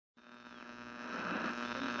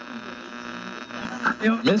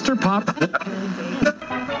Mr. Pop.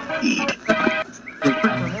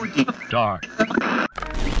 Dark.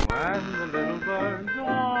 When the little birds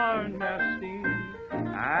are nesting,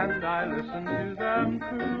 and I listen to them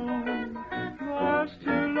croon, there's two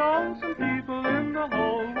lonesome people in the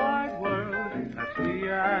whole wide world. That's me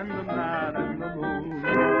and the man in the moon.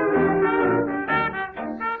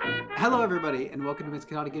 Hello, everybody, and welcome to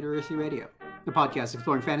Miskatonic University Radio, the podcast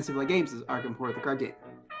exploring fantasy-like games as Arkham Horror the card game.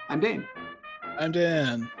 I'm Dane. I'm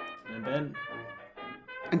Dan. I'm Ben.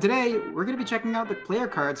 And today, we're going to be checking out the player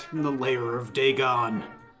cards from the Lair of Dagon.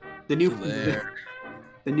 The new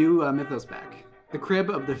Mythos pack. The crib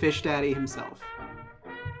of the fish daddy himself.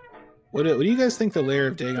 What do you guys think the Lair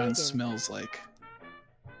of Dagon smells like?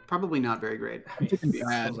 Probably not very great. It's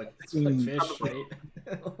bad. It's like fish, right?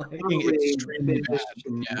 Extremely bad.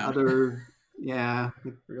 Yeah.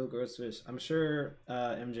 Real gross fish. I'm sure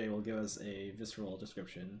MJ will give us a visceral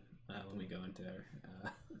description when we go into her.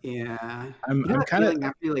 Yeah. I'm kind of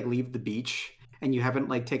after you leave the beach and you haven't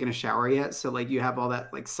taken a shower yet, so you have all that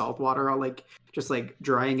salt water all just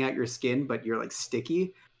drying out your skin, but you're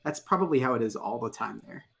sticky. That's probably how it is all the time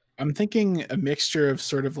there. I'm thinking a mixture of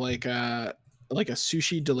sort of like a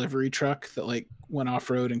sushi delivery truck that went off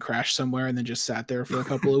road and crashed somewhere and then just sat there for a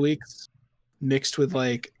couple of weeks, mixed with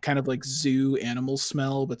kind of zoo animal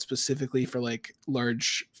smell, but specifically for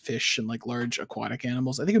large fish and large aquatic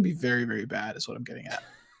animals. I think it'd be very, very bad is what I'm getting at.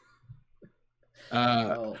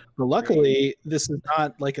 But luckily, this is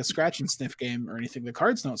not a scratch and sniff game or anything. The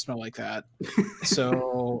cards don't smell like that,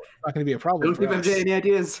 so it's not going to be a problem. Don't give MJ any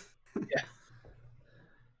ideas. Yeah.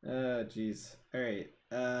 Jeez. All right.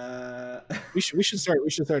 We should start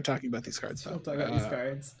talking about these cards. We'll talk about these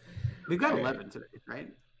cards. We've got 11 today,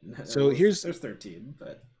 right? So there's 13,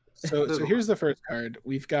 but so here's the first card.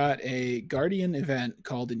 We've got a Guardian event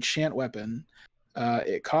called Enchant Weapon.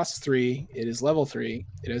 It costs 3. It is level 3.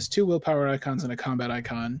 It has 2 willpower icons and a combat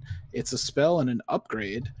icon. It's a spell and an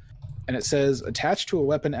upgrade. And it says, attached to a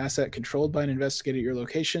weapon asset controlled by an investigator at your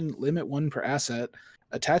location, limit 1 per asset.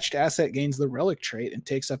 Attached asset gains the relic trait and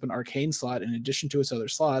takes up an arcane slot in addition to its other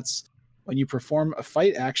slots. When you perform a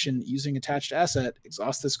fight action using attached asset,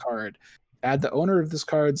 exhaust this card. Add the owner of this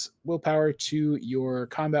card's willpower to your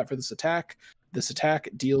combat for this attack. This attack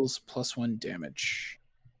deals +1 damage.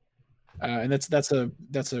 And that's a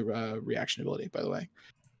reaction ability, by the way.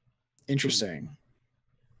 Interesting.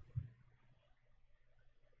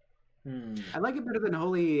 I like it better than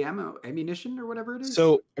holy ammunition or whatever it is.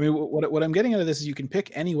 So, I mean, what I'm getting out of this is you can pick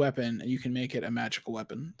any weapon and you can make it a magical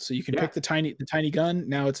weapon. So you can pick the tiny gun.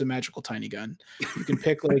 Now it's a magical tiny gun. You can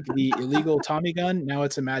pick the illegal Tommy gun. Now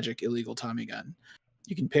it's a magic illegal Tommy gun.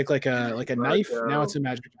 You can pick a knife. Now it's a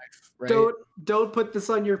magic knife. Right? Don't put this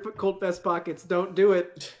on your Colt vest pockets. Don't do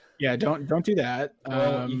it. Yeah, don't do that.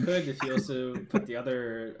 Well, you could if you also put the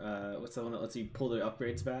other what's the one that lets you pull the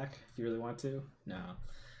upgrades back if you really want to. No.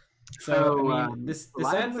 So this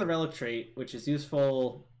adds the relic trait, which is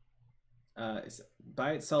useful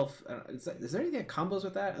by itself. Is there anything that combos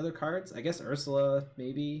with that? Other cards? I guess Ursula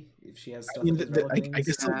maybe if she has stuff. I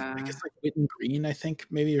guess Wit and Green, I think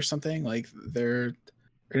maybe or something they're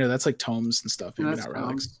that's tomes and stuff. Maybe not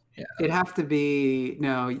relics. Yeah. It'd have to be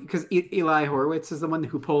because Eli Horowitz is the one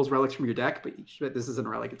who pulls relics from your deck, but this isn't a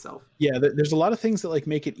relic itself. Yeah, there's a lot of things that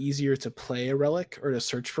make it easier to play a relic or to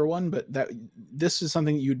search for one, but this is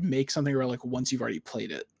something you'd make something a relic once you've already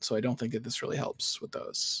played it. So I don't think that this really helps with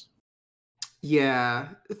those. Yeah,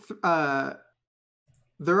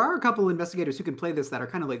 there are a couple investigators who can play this that are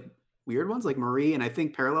kind of weird ones, like Marie, and I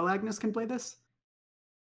think Parallel Agnes can play this.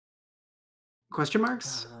 Question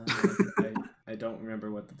marks? I don't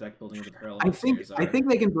remember what the deck building of the parallel. I think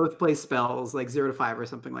they can both play spells 0 to 5 or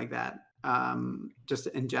something like that. Just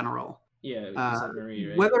in general. Yeah. Marie,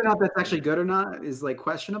 right? Whether or not that's actually good or not is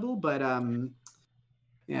questionable, but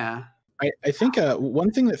yeah. I think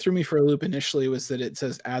one thing that threw me for a loop initially was that it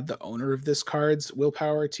says add the owner of this card's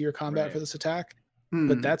willpower to your combat for this attack.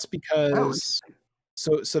 But that's because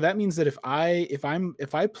so that means that if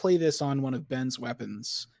I play this on one of Ben's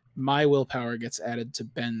weapons, my willpower gets added to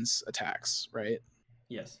Ben's attacks, right?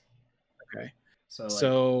 Yes. Okay.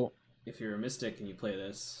 So if you're a mystic and you play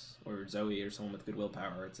this, or Zoe or someone with good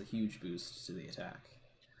willpower, it's a huge boost to the attack.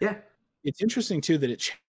 Yeah. It's interesting too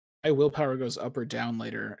that my willpower goes up or down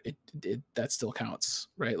later. That still counts,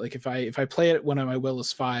 right? If I play it when my will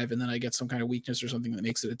is 5 and then I get some kind of weakness or something that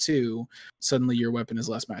makes it a 2, suddenly your weapon is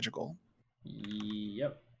less magical.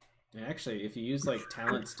 Yep. And actually, if you use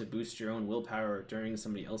talents to boost your own willpower during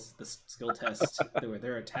somebody else's skill test where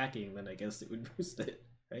they're attacking, then I guess it would boost it,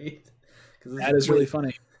 right? That is really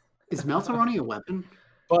funny. Is Melteroni a weapon?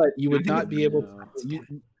 But you would not be able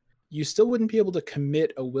to. you still wouldn't be able to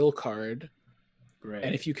commit a will card. Right.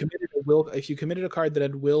 And if you committed a card that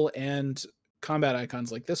had will and combat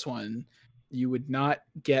icons like this one, you would not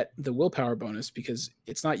get the willpower bonus because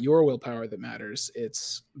it's not your willpower that matters.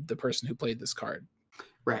 It's the person who played this card.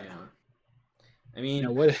 Right. Yeah. I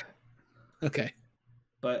mean, what? Okay.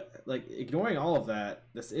 But like ignoring all of that,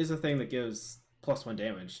 this is a thing that gives +1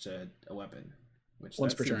 damage to a weapon, which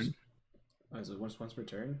once per turn. Oh, is it once per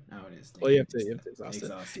turn? Oh, it is. Well, you have to exhaust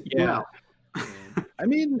it. Yeah. Yeah. I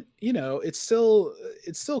mean, it's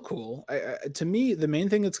still cool. To me, the main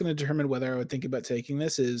thing that's going to determine whether I would think about taking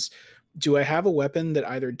this is, do I have a weapon that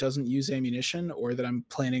either doesn't use ammunition or that I'm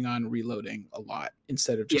planning on reloading a lot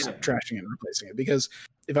instead of just trashing it and replacing it? Because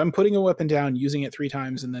if I'm putting a weapon down, using it 3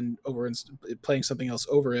 times, and then playing something else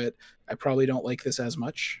over it, I probably don't like this as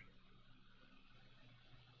much.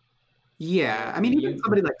 Yeah, I mean, even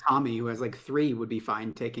somebody like Tommy who has like 3 would be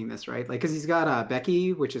fine taking this, right? Like, because he's got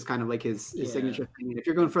Becky, which is kind of like his signature thing. And if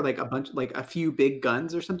you're going for like a few big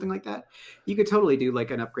guns or something like that, you could totally do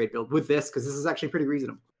like an upgrade build with this, because this is actually pretty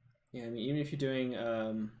reasonable. Yeah, I mean, even if you're doing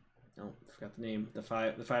I forgot the name, the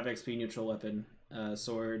 5 XP neutral weapon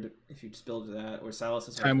sword, if you just build that, or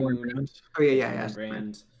Salus's Harpoon. Oh yeah.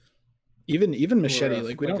 Brand. Even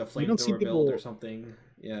machete, we don't see people or something.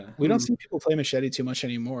 Yeah, we don't see people play machete too much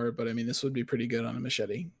anymore, but I mean, this would be pretty good on a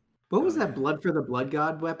machete. What was that Blood for the Blood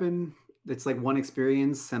God weapon? That's like 1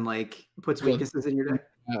 experience and like puts weaknesses in your deck.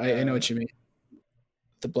 I know what you mean.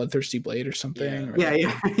 The Bloodthirsty Blade or something. Yeah.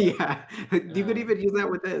 You could even use that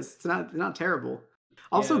with this. It's not terrible.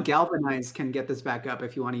 Also, Galvanize can get this back up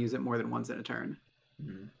if you want to use it more than once in a turn.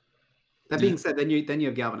 Mm-hmm. That being said, then you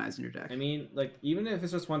have Galvanize in your deck. I mean, like, even if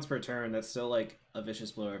it's just once per turn, that's still like a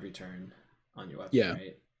vicious blow every turn on your weapon,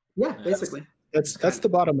 right? Yeah, basically. That's the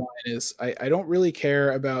bottom line. Is I don't really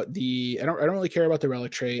care about the I don't really care about the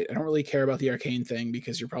relic trait. I don't really care about the arcane thing,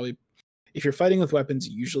 because you're probably, if you're fighting with weapons,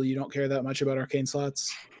 usually you don't care that much about arcane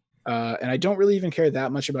slots. And I don't really even care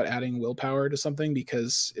that much about adding willpower to something,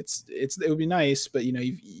 because it would be nice, but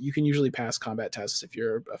you can usually pass combat tests if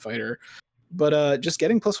you're a fighter. But just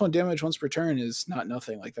getting +1 damage once per turn is not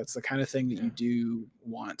nothing. Like, that's the kind of thing that you do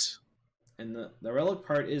want. And the relic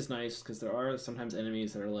part is nice, because there are sometimes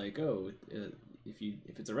enemies that are like, oh,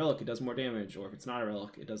 if it's a relic, it does more damage, or if it's not a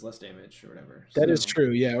relic, it does less damage, or whatever. That is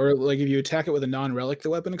true, yeah. Or like if you attack it with a non-relic, the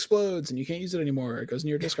weapon explodes and you can't use it anymore. It goes in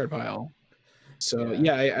your discard pile. So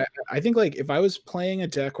I think, like, if I was playing a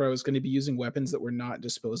deck where I was going to be using weapons that were not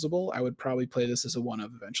disposable, I would probably play this as a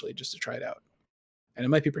 1-of eventually, just to try it out. And it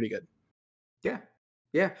might be pretty good.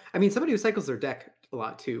 Yeah. I mean, somebody who cycles their deck a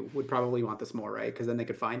lot too would probably want this more, right? Because then they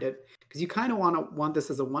could find it. Because you kind of want this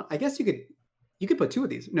as a 1. I guess you could put 2 of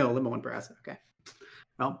these. No, limo 1 per asset. Okay.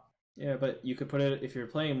 Well. Yeah, but you could put it, if you're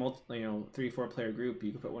playing 3-4 player group,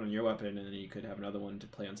 you could put one on your weapon, and then you could have another one to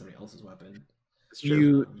play on somebody else's weapon.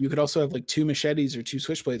 You could also have like 2 machetes or 2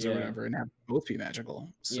 switchblades or whatever, and have both be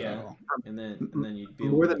magical. So. Yeah, and then you'd be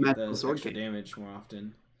able to get the extra damage more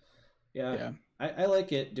often. Yeah. I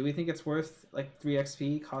like it. Do we think it's worth like 3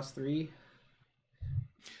 XP? Cost 3?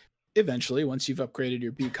 Eventually, once you've upgraded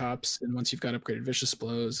your B cops and once you've got upgraded vicious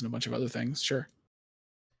blows and a bunch of other things, sure.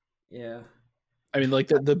 Yeah. I mean, like,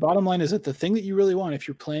 the bottom line is that the thing that you really want, if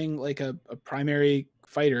you're playing like a primary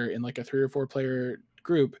fighter in like a 3 or 4 player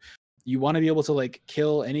group, you want to be able to like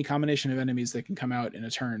kill any combination of enemies that can come out in a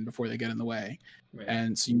turn before they get in the way. Right.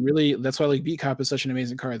 And so that's why like Beat Cop is such an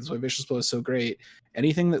amazing card. That's why Vicious Blow is so great.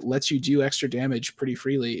 Anything that lets you do extra damage pretty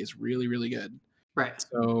freely is really, really good. Right.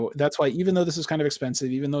 So that's why, even though this is kind of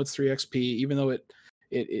expensive, even though it's 3 XP, even though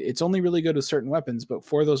it's only really good with certain weapons, but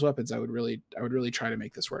for those weapons, I would really try to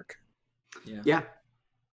make this work. Yeah.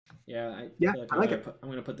 I like it. I'm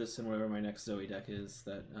gonna put this in wherever my next Zoe deck is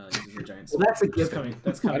that uses the giant. Well, that's a gift.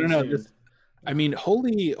 That's coming. I don't know. I mean,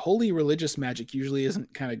 holy religious magic usually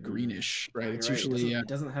isn't kind of greenish, right? It's usually it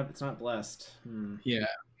doesn't have. It's not blessed. Yeah.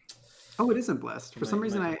 Oh, it isn't blessed. For some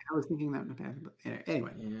reason, I was thinking that.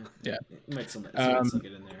 Anyway. Yeah. It might still get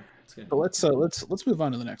in there. It's good. But let's move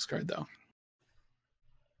on to the next card, though.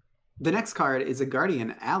 The next card is a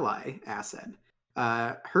Guardian ally asset.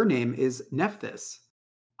 Her name is Nephthys,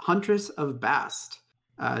 Huntress of Bast.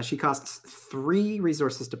 She costs 3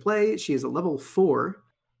 resources to play. She is a level 4.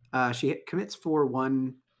 She commits for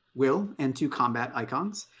 1 will and 2 combat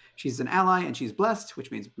icons. She's an ally and she's blessed,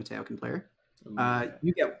 which means Mateo can play her.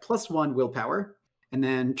 You get +1 willpower. And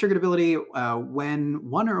then triggered ability, when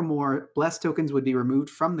 1 or more blessed tokens would be removed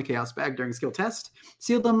from the Chaos Bag during skill test,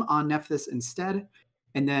 seal them on Nephthys instead.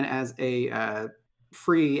 And then as a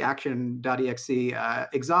free action.exe,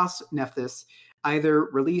 exhaust Nephthys either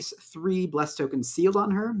release 3 blessed tokens sealed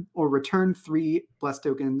on her, or return 3 blessed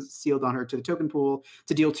tokens sealed on her to the token pool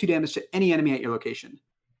to deal 2 damage to any enemy at your location.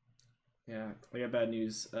 Yeah, I got bad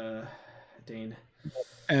news, Dane.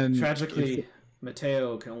 And tragically,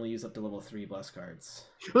 Mateo can only use up to level 3 blessed cards.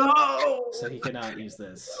 Oh! So he cannot use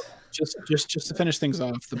this. Just to finish things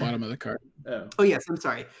off, the bottom of the card. Oh yes, I'm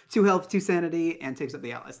sorry. 2 health, 2 sanity, and takes up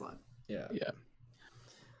the ally slot. Yeah.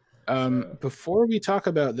 Before we talk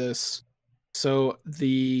about this, so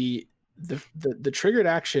the triggered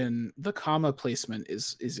action, the comma placement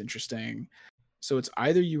is interesting. So it's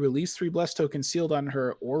either you release 3 blessed tokens sealed on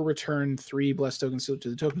her, or return 3 blessed tokens sealed to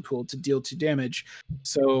the token pool to deal 2 damage.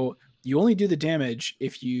 So you only do the damage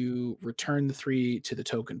if you return the 3 to the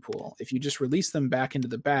token pool. If you just release them back into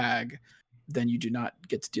the bag, then you do not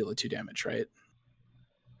get to deal the 2 damage, right?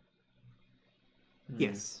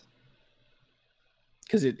 Yes.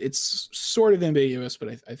 Because it's sort of ambiguous, but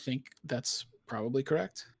I think that's probably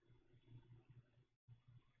correct.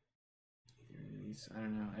 I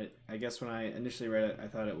don't know. I guess when I initially read it, I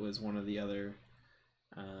thought it was one or the other,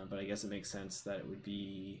 but I guess it makes sense that it would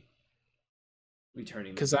be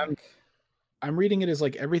returning. Because I'm reading it as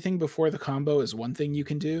like everything before the combo is one thing you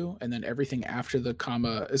can do, and then everything after the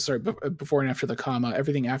comma, before and after the comma,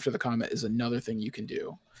 everything after the comma is another thing you can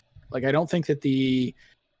do. Like, I don't think that the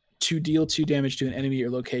to deal 2 damage to an enemy at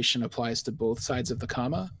your location applies to both sides of the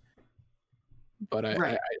comma, but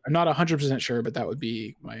I'm not 100% sure, but that would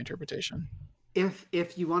be my interpretation.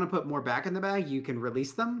 If you want to put more back in the bag, you can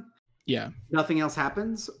release them. Yeah. Nothing else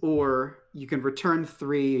happens, or you can return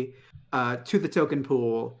 3 to the token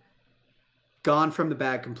pool, gone from the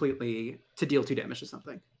bag completely, to deal 2 damage to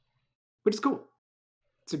something, which is cool.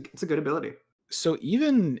 It's a good ability. So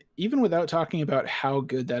even without talking about how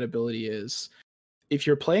good that ability is, if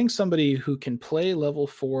you're playing somebody who can play level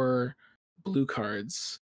 4 blue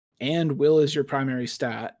cards and will is your primary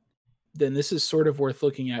stat, then this is sort of worth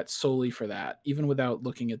looking at solely for that, even without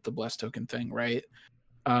looking at the blessed token thing, right?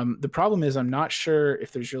 The problem is I'm not sure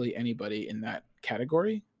if there's really anybody in that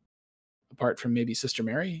category, apart from maybe Sister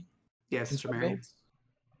Mary. Yeah, Sister Mary.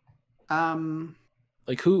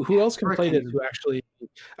 Like who else can play this? Who actually?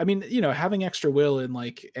 I mean, having extra will in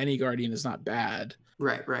like any Guardian is not bad.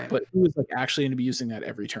 Right. But who is like actually going to be using that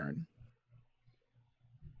every turn?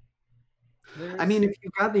 I mean, if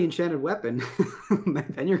you've got the enchanted weapon,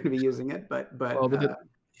 then you're going to be using it. But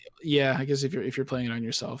yeah, I guess if you're playing it on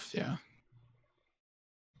yourself, yeah.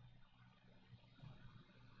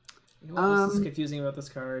 You know what is confusing about this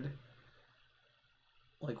card?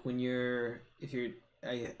 Like I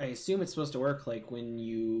assume it's supposed to work like when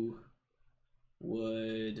you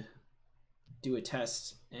would do a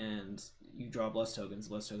test and you draw blessed tokens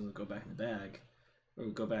will go back in the bag, or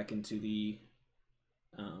go back into the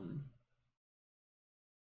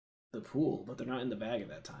pool, but they're not in the bag at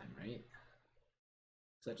that time, right?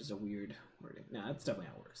 Is that just a weird wording? No, that's definitely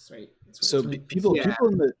how it works, right? So people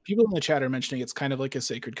in the chat are mentioning it's kind of like a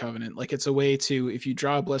sacred covenant. Like, it's a way to, if you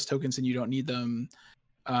draw blessed tokens and you don't need them,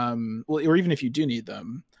 or even if you do need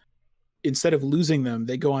them, instead of losing them,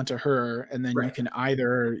 they go onto her, and then you can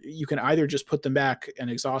either just put them back and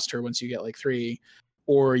exhaust her once you get like 3,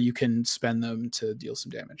 or you can spend them to deal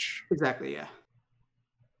some damage. Exactly. Yeah.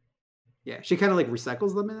 Yeah, she kind of like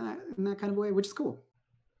recycles them in that kind of way, which is cool.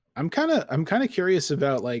 I'm kind of curious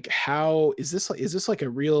about like how is this like a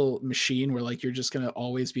real machine where like you're just gonna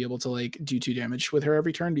always be able to like do 2 damage with her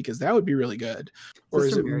every turn, because that would be really good. Or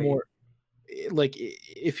is it more like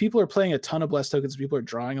if people are playing a ton of blessed tokens, people are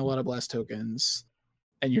drawing a lot of blessed tokens,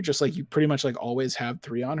 and you're just like you pretty much like always have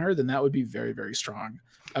 3 on her, then that would be very, very strong.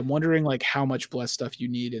 I'm wondering like how much blessed stuff you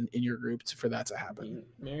need in your group for that to happen.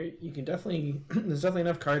 Mary, you can definitely there's definitely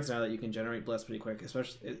enough cards now that you can generate blessed pretty quick,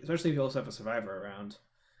 especially if you also have a survivor around,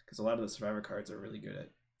 because a lot of the survivor cards are really good at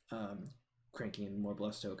cranking in more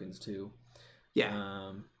blessed tokens too.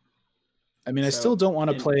 Yeah. I mean, I still don't want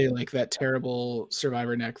to play like that terrible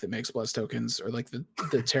survivor neck that makes blessed tokens, or like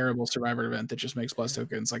the terrible survivor event that just makes blessed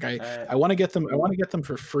tokens. Like I want to get them. I want to get them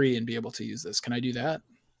for free and be able to use this. Can I do that?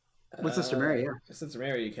 With Sister Mary, yeah. With Sister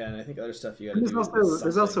Mary, you can. I think other stuff you got to do.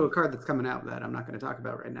 There's also a card that's coming out that I'm not going to talk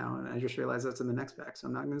about right now, and I just realized that's in the next pack, so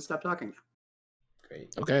I'm not going to stop talking now.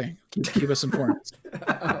 Great. Okay, keep us informed.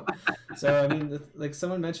 So I mean, like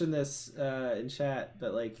someone mentioned this in chat,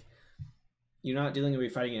 but like you're not dealing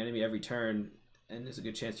with fighting an enemy every turn, and there's a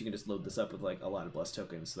good chance you can just load this up with like a lot of blessed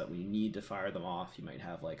tokens, so that when you need to fire them off, you might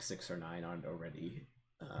have like 6 or 9 on it already.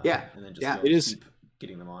 And then just keep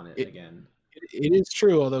getting them on it again. It is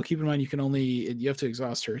true, although keep in mind you have to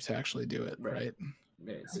exhaust her to actually do it, right?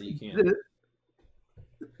 So you can't.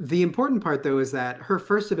 The important part, though, is that her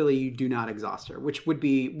first ability, you do not exhaust her, which would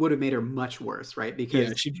have made her much worse, right?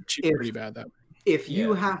 Because she's pretty bad that way. If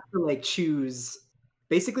you have to like choose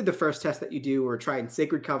basically the first test that you do, or try in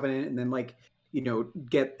Sacred Covenant, and then like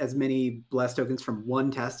get as many blessed tokens from one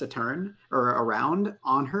test a turn or around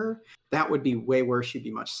on her, that would be way worse. She'd be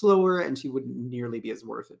much slower, and she wouldn't nearly be as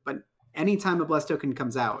worth it. But anytime a blessed token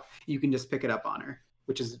comes out, you can just pick it up on her,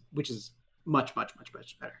 which is much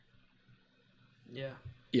better.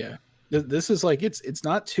 Yeah. This is like it's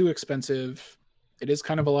not too expensive. It is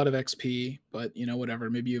kind of a lot of XP, but whatever.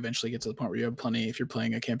 Maybe you eventually get to the point where you have plenty if you're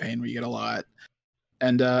playing a campaign where you get a lot.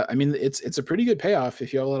 And I mean, it's a pretty good payoff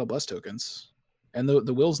if you have a lot of blessed tokens, and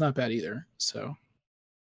the will's not bad either. So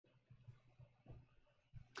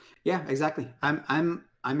yeah, exactly. I'm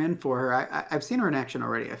in for her. I've seen her in action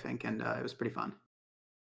already, I think, and it was pretty fun.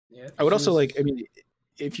 Yeah, I would also like. I mean,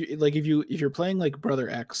 if you're playing like Brother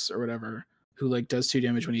X or whatever, who like does 2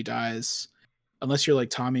 damage when he dies, unless you're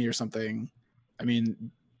like Tommy or something, I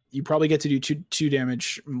mean, you probably get to do two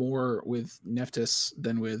damage more with Nephthys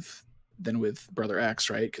than with Brother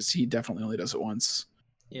X, right? Because he definitely only does it once.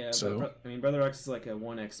 Yeah, so but I mean, Brother X is like a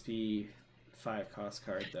 1 XP 5 cost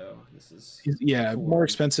card, though. This is more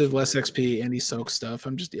expensive, less XP, and he soaks stuff.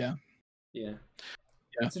 Yeah.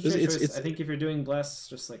 It's a choice. I think if you're doing Bless,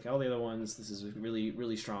 just like all the other ones, this is really,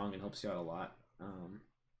 really strong and helps you out a lot.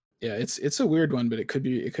 Yeah, it's a weird one, but it could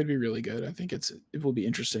be really good. I think it will be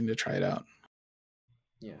interesting to try it out.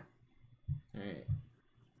 Yeah. All right.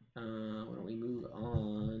 Why don't we move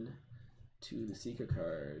on to the Seeker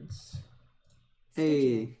cards?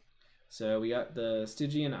 Hey. So we got the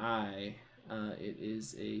Stygian Eye. It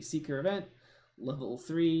is a Seeker event, level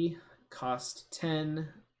 3, cost 10.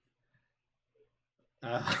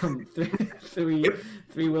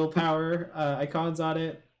 Three willpower icons on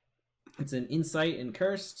it. It's an Insight and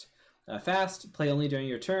Cursed. Fast, play only during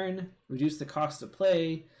your turn. Reduce the cost of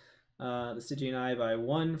play. The Stygian Eye by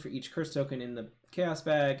 1 for each curse token in the Chaos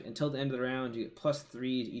bag. Until the end of the round, you get +3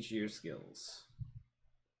 to each of your skills.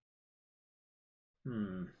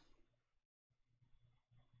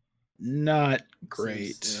 Not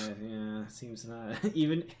great. Seems not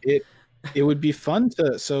even. It would be fun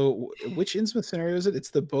to. So, which Innsmouth scenario is it? It's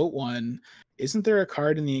the boat one. Isn't there a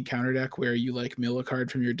card in the encounter deck where you like mill a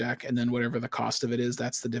card from your deck, and then whatever the cost of it is,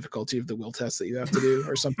 that's the difficulty of the will test that you have to do,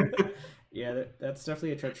 or something? Yeah, that's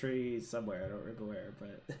definitely a treachery somewhere. I don't remember where,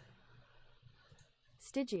 but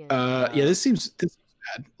Stygian. Yeah, this seems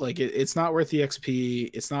bad. Like it's not worth the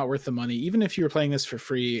XP. It's not worth the money. Even if you were playing this for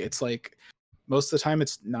free, it's like most of the time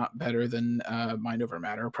it's not better than Mind Over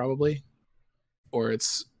Matter, probably. Or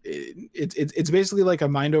it's basically like a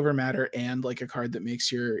Mind Over Matter and like a card that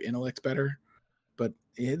makes your intellect better. But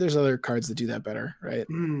there's other cards that do that better, right?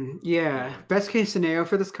 Yeah. Best case scenario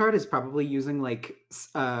for this card is probably using like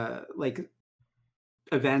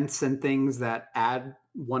events and things that add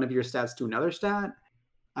one of your stats to another stat,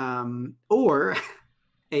 or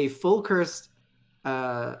a full cursed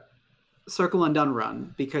Circle Undone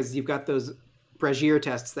run, because you've got those Bragier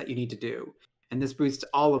tests that you need to do. And this boosts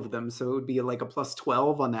all of them, so it would be like a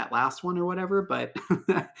 +12 on that last one or whatever. But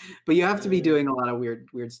but you have to be doing a lot of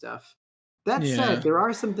weird stuff. That said, there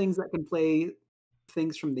are some things that can play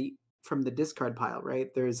things from the discard pile, right?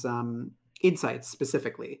 There's Insights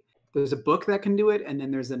specifically. There's a book that can do it, and then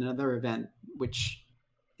there's another event which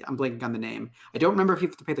I'm blanking on the name. I don't remember if you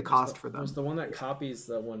have to pay the cost for them. There's the one that copies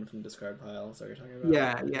the one from discard pile. Is that what you're talking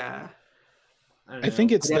about? Yeah. I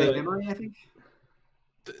think it's the memory. I think.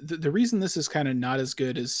 The reason this is kind of not as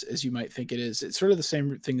good as you might think it is, it's sort of the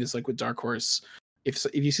same thing as like with Dark Horse. If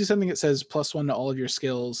you see something that says +1 to all of your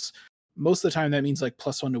skills, most of the time that means like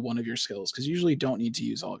 +1 to one of your skills, because you usually don't need to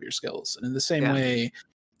use all of your skills. And in the same way,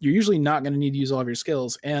 you're usually not going to need to use all of your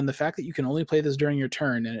skills. And the fact that you can only play this during your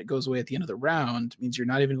turn and it goes away at the end of the round means you're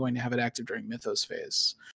not even going to have it active during Mythos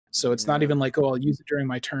phase. So it's not even like, oh, I'll use it during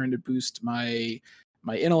my turn to boost my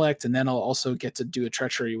intellect, and then I'll also get to do a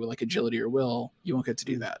treachery with like agility or will. You won't get to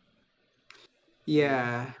do that.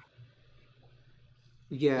 Yeah.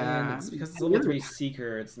 And it's because it's level 3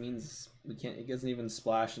 Seeker, it means it doesn't even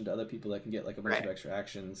splash into other people that can get like a bunch of extra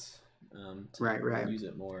actions to use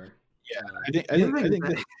it more. Yeah, I think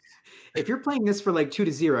that if you're playing this for like 2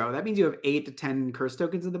 to 0, that means you have 8 to 10 curse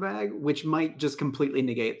tokens in the bag, which might just completely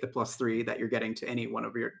negate the +3 that you're getting to any one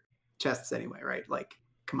of your chests anyway, right? Like,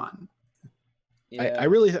 come on. Yeah. I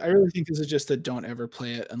really think this is just a don't ever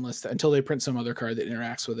play it until they print some other card that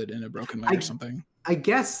interacts with it in a broken way or something. I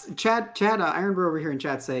guess Chad Ironbrew over here in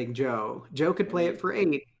chat saying Joe could play it for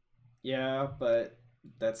 8. Yeah, but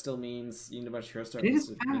that still means you need a bunch of curse tokens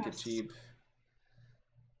to make it cheap.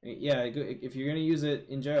 Yeah, if you're gonna use it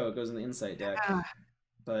in Joe, it goes in the Insight deck.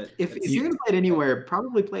 But if you're gonna play it anywhere,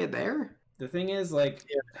 probably play it there. The thing is, like,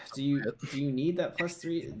 do you need that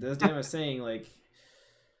 +3? As Dan was saying, like,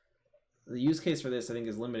 the use case for this, I think,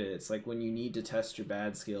 is limited. It's like when you need to test your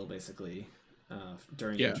bad skill, basically,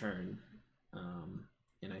 during your turn.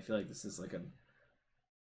 And I feel like this is like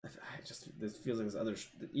this feels like this other,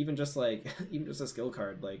 even just a skill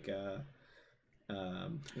card like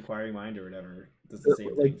Inquiring Mind or whatever does the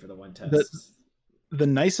same thing for the one test. The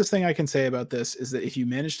nicest thing I can say about this is that if you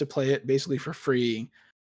manage to play it basically for free,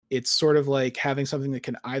 it's sort of like having something that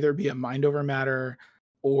can either be a mind over matter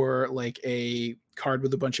or like a card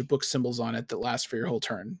with a bunch of book symbols on it that lasts for your whole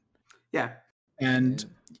turn. Yeah. And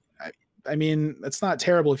I mean, that's not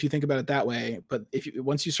terrible if you think about it that way, but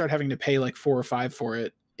once you start having to pay like 4 or 5 for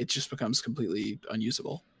it, it just becomes completely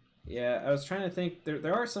unusable. Yeah, I was trying to think.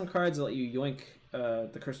 There are some cards that let you yoink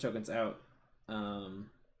the curse tokens out.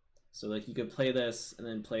 So like you could play this and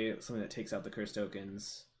then play something that takes out the curse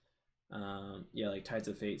tokens. Yeah, like Tides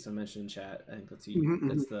of Fate. So mentioned in chat. I think that's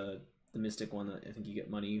the mystic one that I think you get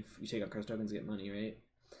money. You take out curse tokens, you get money, right?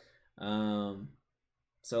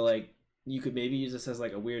 So like you could maybe use this as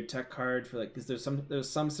like a weird tech card for like, because there's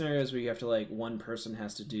some scenarios where you have to like one person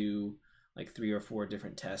has to do like 3 or 4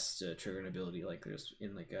 different tests to trigger an ability. Like there's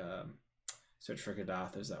in like Search for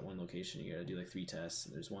Kadath, there's that one location you gotta do like 3 tests.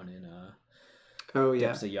 And there's one in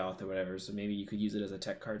Depths of Yoth or whatever. So maybe you could use it as a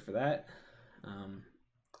tech card for that.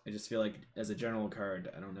 I just feel like as a general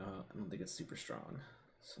card, I don't think it's super strong.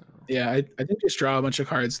 So yeah, I think just draw a bunch of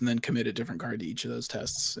cards and then commit a different card to each of those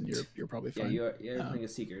tests, and you're probably fine. Yeah, you're playing a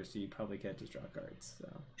Seeker, so you probably can't just draw cards.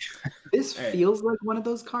 So this feels like one of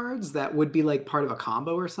those cards that would be like part of a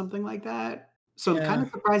combo or something like that. So I'm kind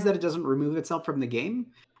of surprised that it doesn't remove itself from the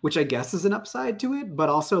game, which I guess is an upside to it, but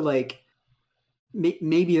also like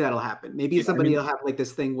maybe that'll happen. Maybe somebody will have like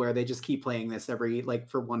this thing where they just keep playing this every like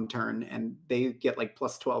for one turn and they get like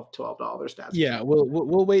plus $12 stats. Yeah,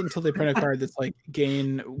 we'll wait until they print a card that's like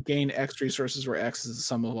gain X resources where X is the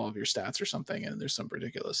sum of all of your stats or something, and there's some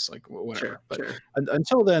ridiculous like whatever.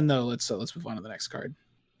 Until then, though, let's move on to the next card.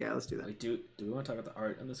 Yeah, let's do that. Wait, do we want to talk about the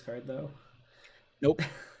art on this card though? Nope.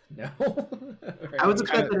 No. I was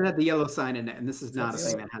expecting it had the yellow sign in it, and this is not a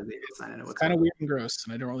thing that has the yellow sign in it. It's kind of weird and gross,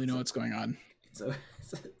 and I don't really know what's going on. So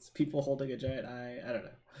it's people holding a giant eye. I don't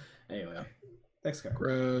know. Anyway, next card.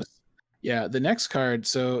 Gross. Yeah, the next card.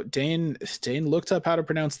 So Dane looked up how to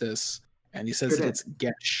pronounce this, and he says that it's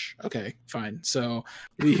Gesh. Okay, fine. So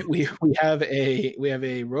we have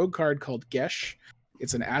a rogue card called Gesh.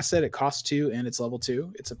 It's an asset. It costs 2, and it's level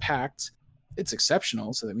 2. It's a pact. It's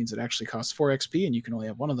exceptional, so that means it actually costs 4 XP, and you can only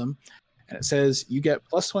have one of them. And it says you get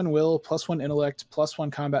 +1 will, +1 intellect, +1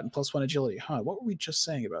 combat, and +1 agility. What were we just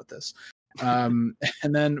saying about this? And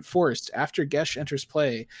then forced, after Gesh enters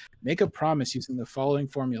play, make a promise using the following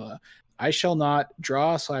formula: I shall not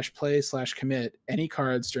draw/play/commit any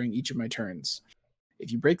cards during each of my turns.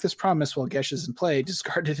 If you break this promise while Gesh is in play,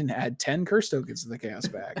 discard it and add 10 curse tokens to the chaos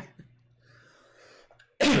bag.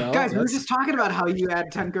 Well, guys, we were just talking about how you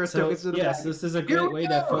add 10 curse tokens to the bag. This is a great way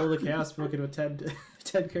to fill the chaos broken with 10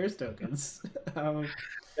 curse tokens.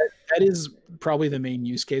 That is probably the main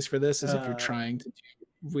use case for this, is if you're trying to do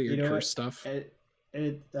weird curse stuff. Yeah.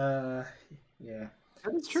 That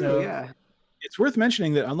is true, yeah. It's worth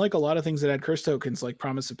mentioning that unlike a lot of things that add curse tokens like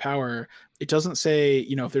Promise of Power, it doesn't say,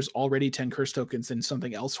 if there's already 10 curse tokens, then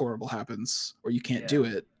something else horrible happens or you can't do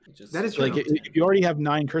it. That is true. Like if you already have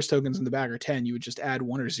 9 curse tokens in the bag or 10, you would just add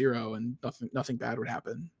 1 or 0 and nothing bad would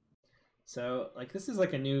happen. So like this is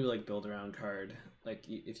like a new like build around card. Like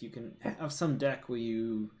if you can have some deck where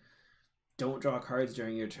you don't draw cards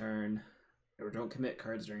during your turn, or don't commit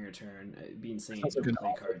cards during your turn, it'd be insane if you don't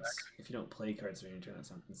play cards. If you don't play cards during your turn,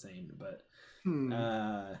 that's not insane. But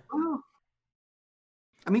I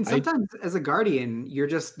mean, sometimes as a guardian,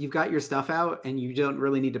 you've got your stuff out and you don't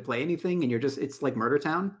really need to play anything, and it's like Murder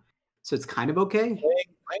Town, so it's kind of okay.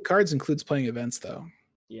 Playing cards includes playing events, though.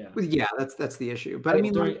 Yeah, that's the issue. But I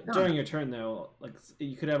mean, during your turn though, like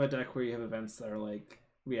you could have a deck where you have events that are like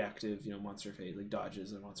reactive, monster phase, like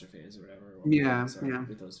dodges and monster phase or whatever.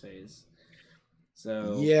 With those phase.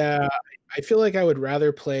 So yeah, I feel like I would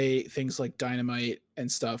rather play things like Dynamite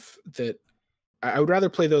and stuff that I would rather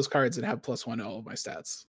play those cards and have +1 all of my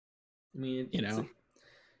stats. I mean,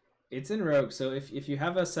 it's in Rogue. So if you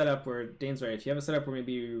have a setup where Dane's right, if you have a setup where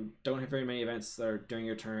maybe you don't have very many events that are during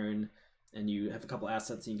your turn, and you have a couple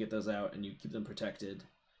assets and you get those out and you keep them protected,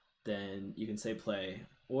 then you can say play.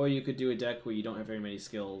 Or you could do a deck where you don't have very many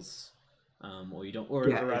skills. Or you don't, or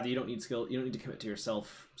rather, you don't need skill. You don't need to commit to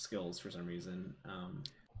yourself skills for some reason.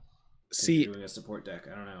 See, doing a support deck,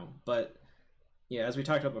 I don't know, but yeah, as we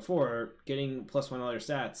talked about before, getting +1 all your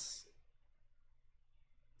stats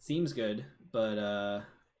seems good, but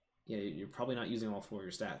yeah, you're probably not using all 4 of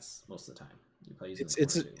your stats most of the time. You're probably using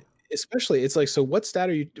it's especially it's like, so what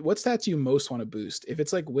stats do you most want to boost? If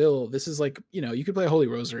it's like will, this is like, you could play Holy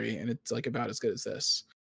Rosary and it's like about as good as this.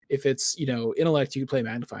 If it's, intellect, you could play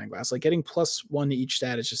Magnifying Glass. Like getting +1 to each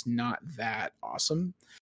stat is just not that awesome.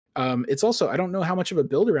 It's also, I don't know how much of a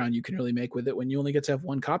build around you can really make with it when you only get to have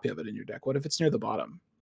 1 copy of it in your deck. What if it's near the bottom?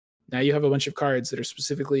 Now you have a bunch of cards that are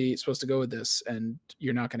specifically supposed to go with this, and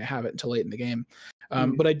you're not going to have it until late in the game.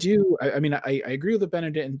 But I mean, I agree with what Ben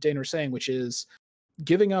and Dane were saying, which is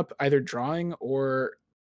giving up either drawing or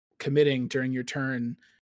committing during your turn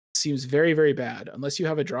seems very, very bad, unless you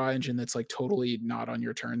have a draw engine that's like totally not on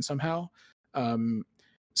your turn somehow.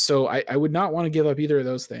 So I would not want to give up either of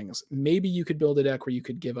those things. Maybe you could build a deck where you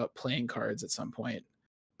could give up playing cards at some point,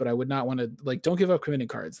 but I would not want to, like, don't give up committing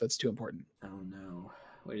cards. That's too important. Oh no.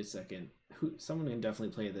 Wait a second. Someone can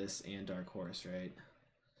definitely play this and Dark Horse, right?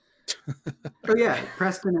 Oh yeah,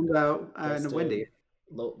 Preston and Wendy.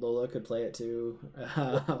 Lola could play it too.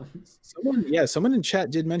 Someone in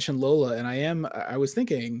chat did mention Lola, and I was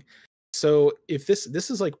thinking, so if this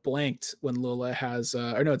is like blanked when Lola has,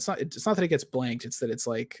 or no, it's not that it gets blanked, it's that it's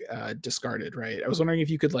like discarded, right? I was wondering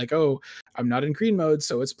if you could like, oh, I'm not in green mode,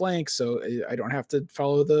 so it's blank, so I don't have to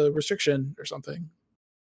follow the restriction or something.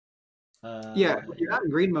 Yeah, if you're not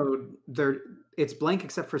in green mode, it's blank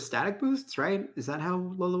except for static boosts, right? Is that how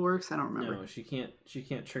Lola works? I don't remember. No, she can't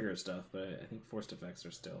trigger stuff, but I think forced effects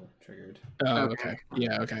are still triggered. Oh, okay.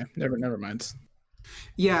 Yeah, okay. Never mind.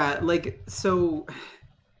 Yeah, like, so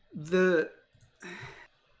the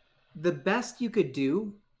best you could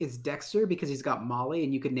do is Dexter, because he's got Molly,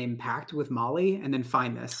 and you could name Pact with Molly and then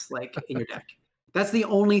find this like in your deck. That's the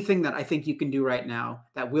only thing that I think you can do right now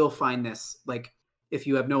that will find this, like, if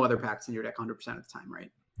you have no other pacts in your deck 100% of the time, right?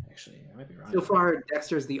 Actually, I might be wrong. So far,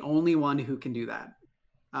 Dexter's the only one who can do that.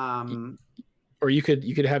 Or you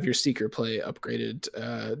could have your Seeker play upgraded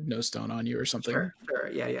No Stone on you or something. Sure,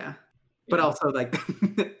 yeah. But also like,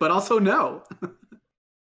 but also no.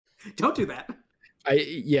 Don't do that.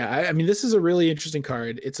 I mean, this is a really interesting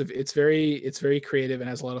card. It's very creative and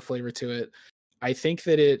has a lot of flavor to it. I think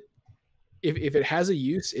that if it has a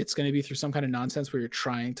use, it's going to be through some kind of nonsense where you're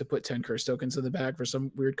trying to put 10 curse tokens in the bag for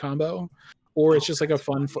some weird combo, or it's just like a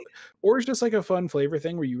fun flavor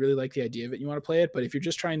thing where you really like the idea of it, you want to play it. But if you're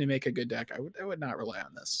just trying to make a good deck, I would not rely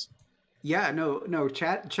on this. Yeah, no,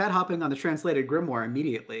 chat hopping on the translated Grimoire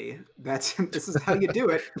immediately. This is how you do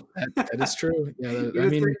it. that is true. Yeah, I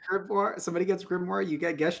mean, somebody gets Grimoire, you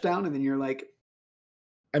get Gesh down, and then you're like,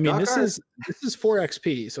 I mean, this is 4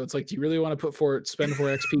 XP, so it's like, do you really want to spend 4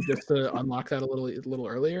 XP just to unlock that a little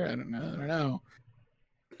earlier? I don't know.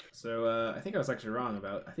 So I think I was actually wrong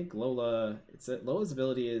about. I think Lola. It's that Lola's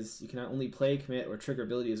ability is you can only play, commit, or trigger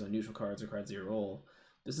abilities on neutral cards or cards you roll.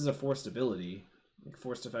 This is a forced ability. Like,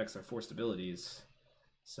 forced effects are forced abilities,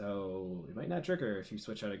 so it might not trigger if you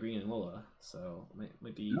switch out of green and Lola. So it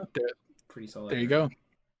might be pretty solid. There you go.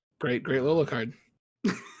 Great Lola card.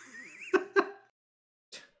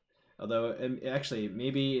 Although, actually,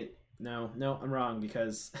 maybe no, I'm wrong,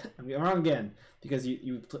 because I'm wrong again, because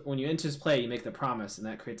you when you enter play, you make the promise, and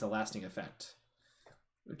that creates a lasting effect,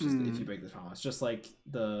 which is if you break the promise, just like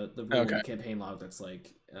the rule in the campaign log. That's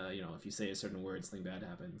like if you say a certain word, something bad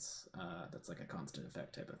happens. That's like a constant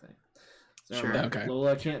effect type of thing. So sure. Okay.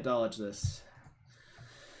 Lola can't dodge this.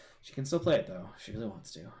 She can still play it though. She really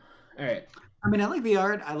wants to. All right. I mean, I like the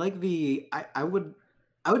art. I like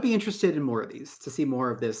I would be interested in more of these, to see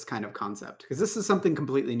more of this kind of concept, because this is something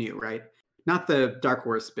completely new, right? Not the Dark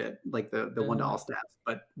Horse bit, like the one to all stats,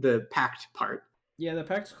 but the Pact part. Yeah, the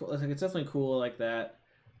Pact's cool. Like, it's definitely cool like that.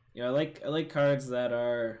 I like cards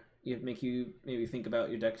that make you maybe think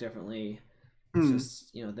about your deck differently. It's just,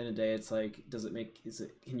 at the end of the day, it's like,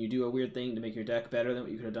 can you do a weird thing to make your deck better than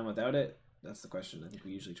what you could have done without it? That's the question I think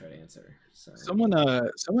we usually try to answer. So someone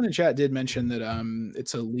in chat did mention that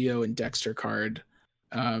it's a Leo and Dexter card.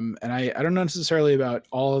 And I don't know necessarily about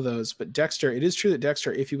all of those, but Dexter, it is true that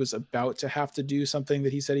Dexter, if he was about to have to do something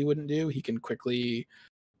that he said he wouldn't do, he can quickly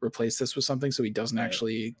replace this with something, so he doesn't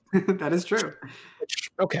actually. That is true.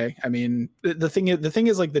 Okay, I mean, the thing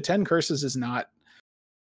is like the 10 curses is not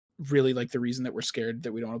really like the reason that we're scared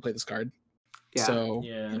that we don't want to play this card. Yeah. So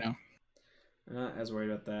I'm not as worried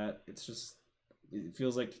about that. It's just, it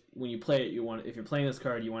feels like when you play it, if you're playing this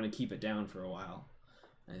card, you want to keep it down for a while.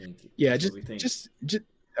 I think. Yeah, just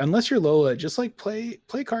unless you're Lola, just like play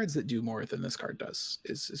cards that do more than this card does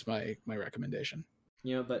is my recommendation.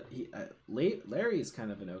 But Larry is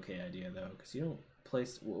kind of an okay idea though, because you don't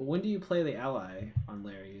place. When do you play the ally on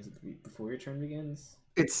Larry? Is it before your turn begins?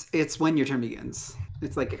 It's when your turn begins.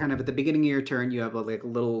 It's like kind of at the beginning of your turn, you have a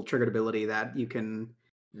little triggered ability that you can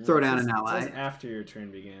throw down an ally. It says after your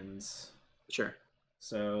turn begins. Sure.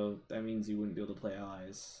 So that means you wouldn't be able to play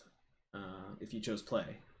allies if you chose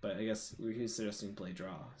play. But I guess we're suggesting play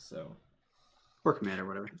draw. So. Or command or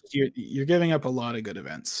whatever. You're giving up a lot of good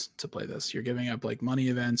events to play this. You're giving up like money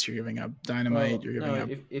events. You're giving up dynamite. Well, you're giving up.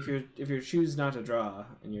 If you choose not to draw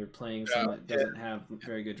and you're playing someone that doesn't have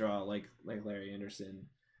very good draw, like Larry Anderson.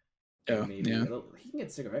 Maybe he can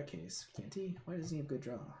get cigarette case, can't he? Why doesn't he have good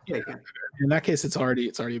draw? Yeah, he can. In that case, it's already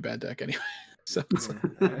a bad deck anyway. So.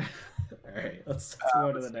 All right, let's go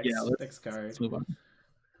on to the next card. Let's move on.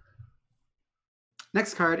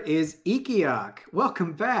 Next card is Ikiok.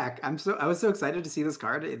 Welcome back. I was so excited to see this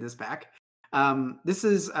card in this pack. This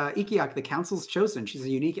is Ikiok, the Council's Chosen. She's a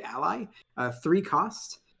unique ally, 3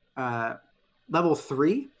 cost, level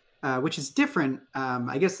 3, which is different.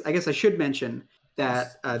 I guess I should mention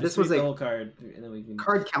that this was a card, and then we can...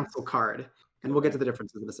 card council card, and we'll get to the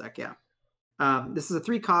differences in a sec. Yeah, this is a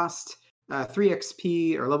 3 cost, 3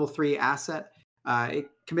 XP or level 3 asset. It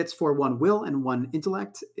commits for 1 will and 1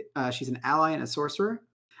 intellect. She's an ally and a sorcerer.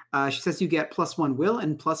 She says you get +1 will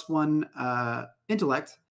and +1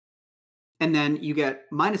 intellect. And then you get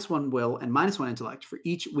 -1 will and -1 intellect for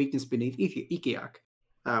each weakness beneath Ikiok.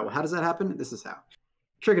 Well, how does that happen? This is how.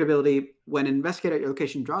 Triggered ability: when an investigator at your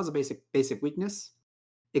location draws a basic weakness,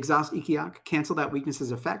 exhaust Ikiok, cancel that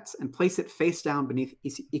weakness's effects, and place it face down beneath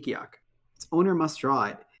Ikiok. Its owner must draw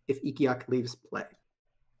it if Ikiok leaves play.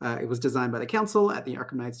 It was designed by the Council at the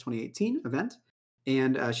Arkham Knights 2018 event,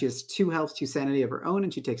 and she has 2 health, 2 sanity of her own,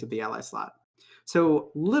 and she takes up the ally slot.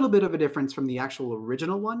 So a little bit of a difference from the actual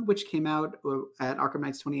original one, which came out at Arkham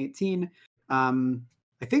Knights 2018.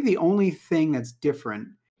 I think the only thing that's different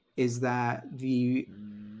is that the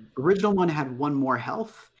original one had 1 more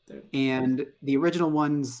health, and the original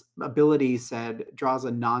one's ability said draws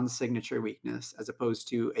a non-signature weakness as opposed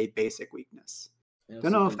to a basic weakness.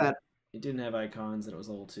 Don't know if that... It didn't have icons, and it was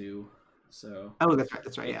level 2. So oh,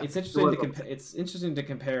 that's right. Yeah, it's interesting It's interesting to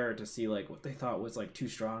compare to see like what they thought was like too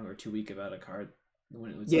strong or too weak about a card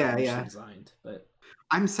when it was designed. But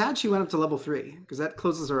I'm sad she went up to level 3 because that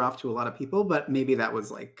closes her off to a lot of people. But maybe that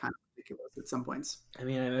was like kind of ridiculous at some points. I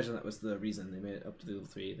mean, I imagine that was the reason they made it up to level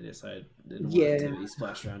 3. They decided they didn't want it to be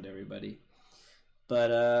splashed around everybody.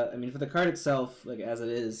 But I mean, for the card itself, like as it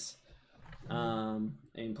is. I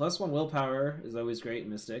mean, +1 willpower is always great in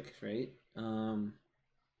Mystic, right?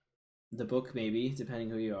 The book maybe, depending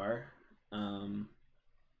who you are.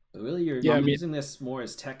 But really, you're using this more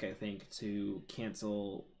as tech, I think, to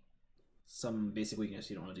cancel some basic weakness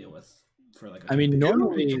you don't want to deal with for like.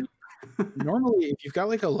 Normally, if you've got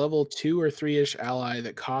like a level 2 or 3-ish ally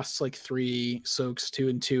that costs like 3, soaks 2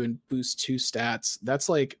 and 2, and boosts 2 stats, that's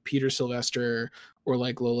like Peter Sylvester or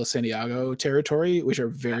like Lola Santiago territory, which are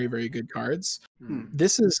very, very good cards.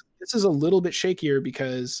 This is a little bit shakier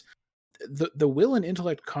because the will and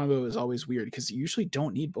intellect combo is always weird because you usually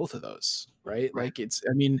don't need both of those, right? Like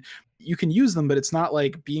you can use them, but it's not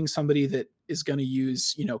like being somebody that is going to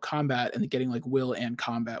use, combat and getting like will and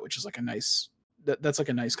combat, which is like a nice, that's like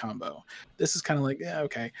a nice combo. This is kind of like, yeah,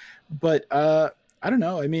 okay. But I don't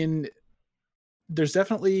know. I mean, there's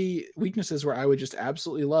definitely weaknesses where I would just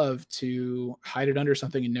absolutely love to hide it under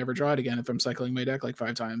something and never draw it again if I'm cycling my deck like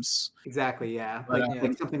 5 times. Exactly, yeah.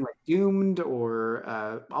 Like something like Doomed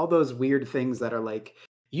or all those weird things that are like,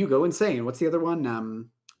 you go insane. What's the other one?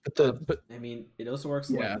 But I mean, it also works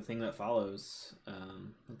like the thing that follows,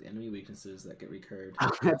 like the enemy weaknesses that get recurred.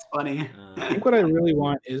 Oh, that's funny. I think what I really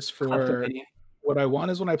want is what I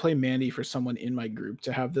want is when I play Mandy for someone in my group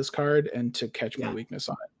to have this card and to catch my weakness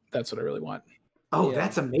on it. That's what I really want. Oh,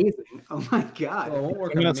 that's amazing. Oh my god. Well, it won't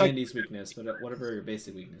work on Mandy's weakness, but whatever your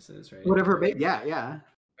basic weakness is, right? Yeah.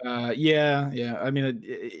 I mean,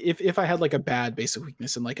 if I had like a bad basic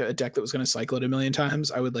weakness in like a deck that was going to cycle it a million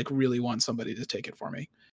times, I would like really want somebody to take it for me.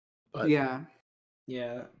 But yeah,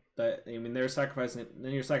 but I mean, you're sacrificing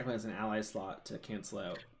an ally slot to cancel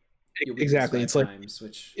out. Exactly. It's like,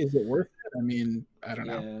 which is it worth it? I mean, I don't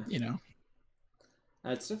know.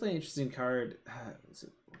 It's definitely an interesting card. Is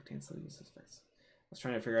it cancel these effects? I was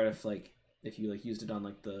trying to figure out if you like used it on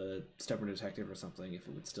like the Stubborn Detective or something, if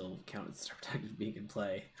it would still count as Stubborn Detective being in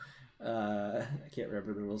play. I can't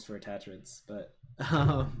remember the rules for attachments, but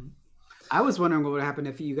I was wondering what would happen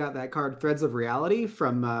if you got that card Threads of Reality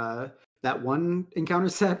from that one encounter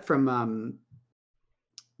set from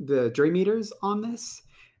the Dream Eaters on this,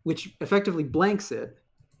 which effectively blanks it.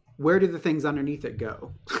 Where do the things underneath it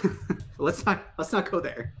go? let's not go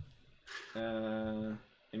there.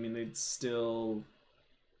 I mean, they'd still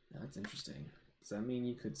That's interesting. Does that mean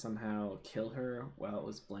you could somehow kill her while it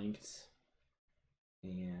was blanked,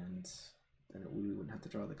 and then we wouldn't have to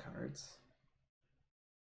draw the cards?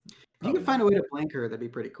 If you could find a way to blank her, that'd be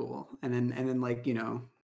pretty cool. And then like,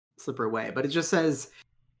 slip her away. But it just says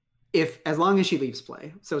as long as she leaves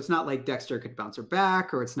play. So it's not like Dexter could bounce her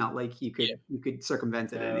back, or it's not like you could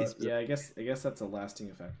circumvent it. Yeah, I guess that's a lasting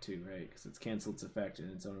effect too, right? Because it's canceled its effect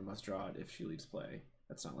and its owner must draw it if she leaves play.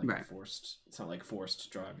 That's not like forced. It's not like forced to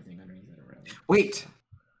draw everything underneath it or whatever. Wait.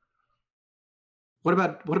 What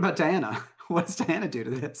about Diana? What does Diana do to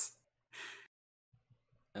this?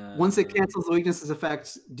 Once it cancels the weakness's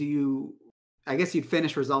effect, I guess you'd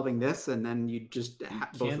finish resolving this, and then you'd just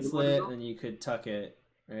cancel it, and you could tuck it,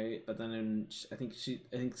 right? But then I think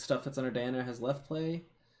stuff that's under Diana has left play.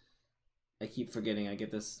 I keep forgetting. I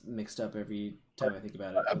get this mixed up every time I think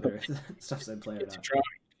about it. Whether stuff's in play or not.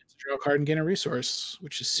 Draw a card and gain a resource,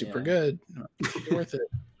 which is super good. Worth it.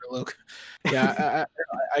 Yeah,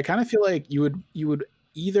 I kind of feel like you would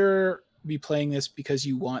either be playing this because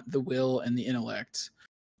you want the will and the intellect,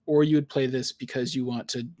 or you would play this because you want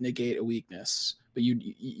to negate a weakness. But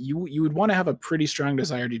you would want to have a pretty strong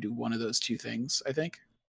desire to do one of those two things, I think.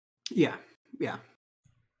 Yeah.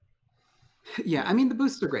 I mean, the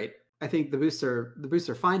boosts are great. I think the boosts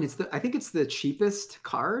are fine. I think it's the cheapest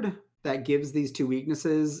card that gives these two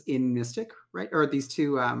weaknesses in Mystic, right? Or these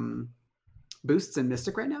two boosts in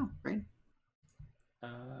Mystic right now, right?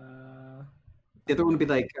 The other one would be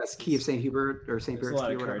like Key of St. Hubert or St. Bert's. There's a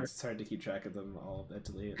lot of cards. It's hard to keep track of them all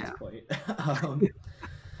mentally at this point.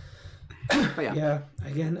 Yeah.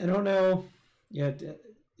 Again, I don't know. Yeah,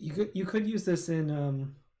 you could use this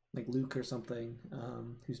in like Luke or something,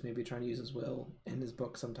 who's maybe trying to use his will in his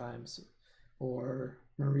book sometimes, or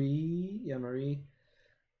Marie. Yeah, Marie.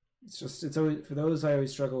 It's always, for those, I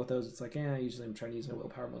always struggle with those. It's like, usually I'm trying to use my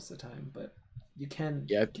willpower most of the time, but you can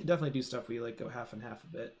definitely do stuff where you like go half and half a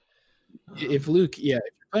bit. If Luke, if you're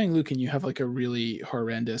playing Luke and you have like a really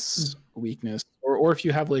horrendous weakness, or if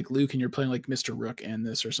you have like Luke and you're playing like Mr. Rook and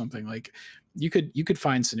this or something, like you could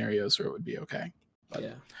find scenarios where it would be okay.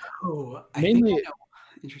 But mainly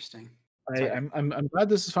interesting. I'm glad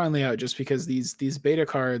this is finally out, just because these beta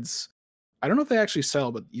cards, I don't know if they actually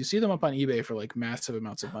sell, but you see them up on eBay for like massive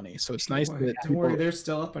amounts of money. So it's nice that don't worry, they're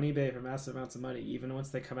still up on eBay for massive amounts of money. Even once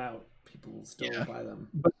they come out, people will still buy them.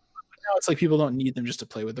 But now it's like people don't need them just to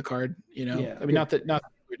play with the card, I mean, not that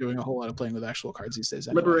we're doing a whole lot of playing with actual cards these days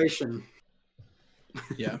anyway. Liberation.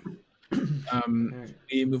 Yeah.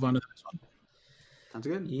 We move on to the next one. Sounds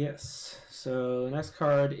good. Yes. So the next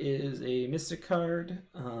card is a Mystic card,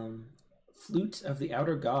 Flute of the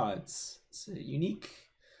Outer Gods. It's unique.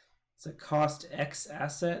 It's a cost X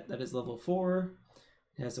asset that is level 4.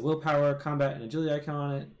 It has a willpower, combat, and agility icon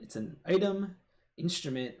on it. It's an item,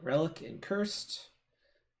 instrument, relic, and cursed.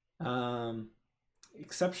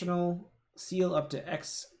 Exceptional, seal up to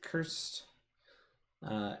X cursed.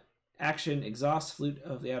 Action, exhaust Flute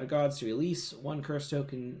of the Outer Gods to release 1 cursed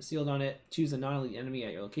token sealed on it. Choose a non-elite enemy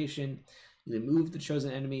at your location. Either move the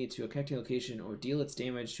chosen enemy to a connecting location or deal its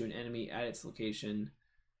damage to an enemy at its location.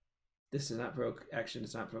 This does not provoke action,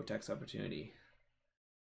 does not provoke tax opportunity.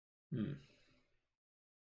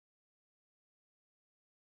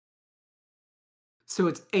 So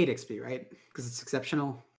it's 8 XP, right? Because it's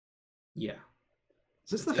exceptional. Yeah.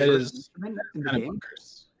 Is this the first instrument in the game?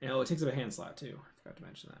 It takes up a hand slot too. I forgot to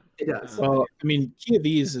mention that. It does. Well, I mean, Key of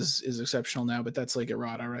These is exceptional now, but that's like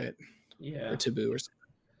errata, right? Yeah. Or taboo or something.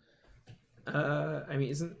 I mean,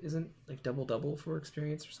 isn't like double for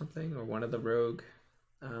experience or something, or one of the rogue?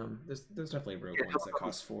 There's definitely rogue ones that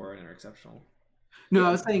cost 4 and are exceptional. No,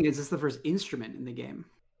 I was saying, is this the first instrument in the game?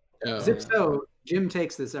 If so, Jim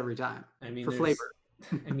takes this every time. I mean, for flavor.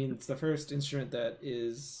 I mean, it's the first instrument that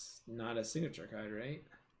is not a signature card, right?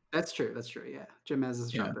 That's true. Yeah, Jim has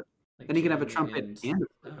his trumpet, and he can have a trumpet and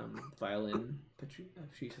violin.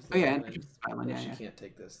 Violin. Yeah, she can't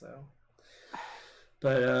take this though.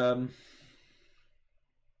 But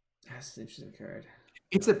that's an interesting card.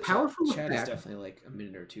 It's a powerful Chad is definitely like a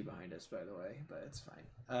minute or two behind us, by the way, but it's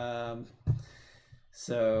fine.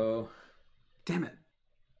 So, damn it.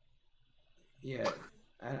 Yeah,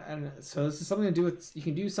 I don't know. So this is something to do with, you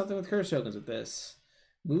can do something with curse tokens with this.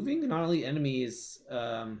 Moving non-elite enemies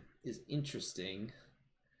is interesting.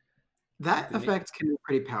 That effect can be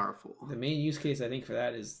pretty powerful. The main use case I think for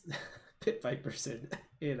that is Pit Vipers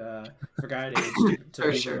in Forgotten Age to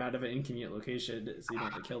move them out of an inconvenient location so you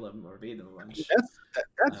don't have to kill them or evade them a bunch.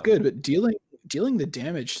 That's good, but dealing the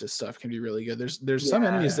damage to stuff can be really good. There's some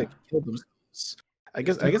enemies that can kill themselves. I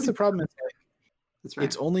guess the problem is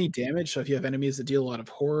it's only damage. So if you have enemies that deal a lot of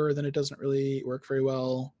horror, then it doesn't really work very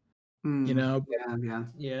well. You know,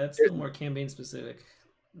 Yeah, it's still more campaign specific.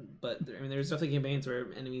 But I mean, there's definitely campaigns where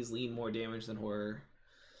enemies lean more damage than horror.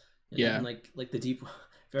 And like the deep,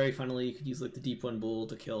 very funnily, you could use like the deep one bull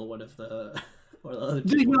to kill one of the or the other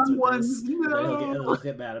deep ones with this. No. And then he'll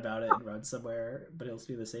get mad about it and run somewhere, but he'll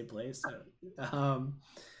be in the same place. Oh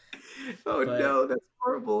no, that's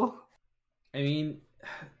horrible. I mean,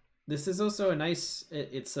 this is also a nice.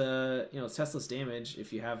 It's it's testless damage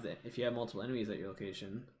if you have multiple enemies at your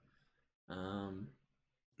location.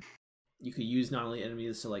 You could use not only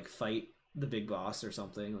enemies to like fight the big boss or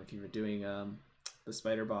something, like if you were doing the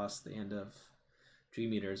spider boss at the end of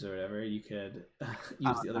Dream Eaters or whatever, you could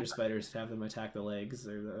use the other spiders to have them attack the legs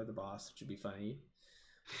or the boss, which would be funny.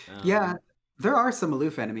 Yeah, there are some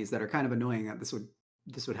aloof enemies that are kind of annoying that this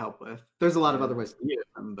would help with. There's a lot of other ways to use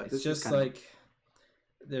them, but it's just like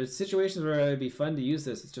there's situations where it'd be fun to use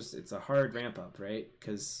this. It's a hard ramp up, right?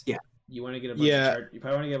 Because you want to get a bunch of you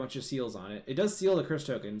probably want to get a bunch of seals on it. It does seal the curse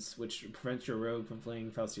tokens, which prevents your rogue from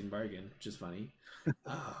playing Faustian Bargain, which is funny.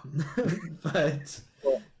 But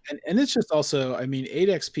and it's just also, I mean, 8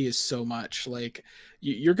 XP is so much. Like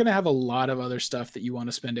you're gonna have a lot of other stuff that you want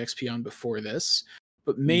to spend XP on before this,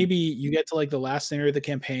 but maybe you get to like the last area of the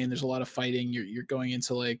campaign. There's a lot of fighting. You're going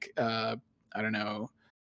into like I don't know,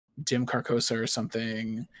 Dim Carcosa or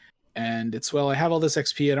something, and it's I have all this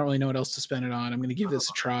XP. I don't really know what else to spend it on. I'm gonna give this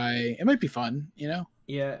a try. It might be fun, you know.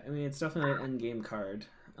 Yeah, I mean, it's definitely an end game card.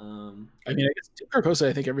 I mean, I guess Dim Carcosa,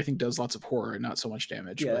 I think everything does lots of horror, not so much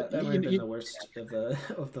damage. Yeah, but that might have been the worst of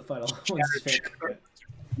the final ones.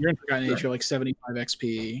 You're in Forgotten Age, you're like 75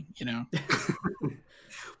 XP, you know.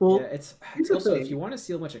 Well, yeah, it's also, if you want to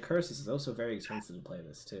seal a bunch of curses, it's also very expensive to play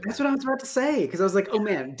this too. That's what I was about to say, because I was like, oh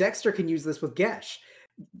man, Dexter can use this with Gesh.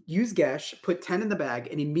 Use Gesh, put 10 in the bag,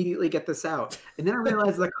 and immediately get this out. And then I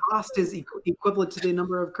realized the cost is equivalent to the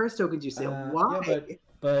number of curse tokens you seal. Why? Yeah,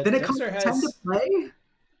 but then it comes 10 to play?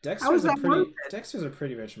 Dexter's a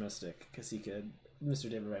pretty rich mystic, because he could Mr.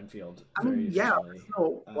 David Renfield. I mean,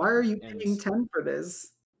 so why are you paying 10 for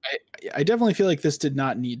this? I definitely feel like this did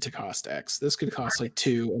not need to cost X. This could cost like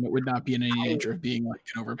 2, and it would not be in any danger of being like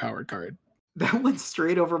an overpowered card. That went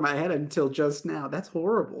straight over my head until just now. That's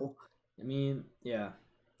horrible. I mean, yeah.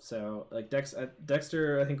 So like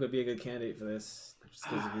Dexter, I think would be a good candidate for this, just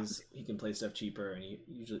because he can play stuff cheaper, and he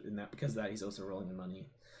usually because of that he's also rolling the money.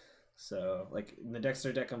 So like in the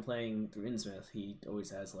Dexter deck I'm playing through Innsmouth, he always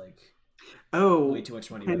has like way too much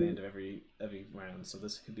money by the end of every round. So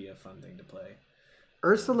this could be a fun thing to play.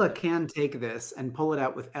 Ursula can take this and pull it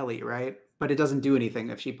out with Ellie, right? But it doesn't do anything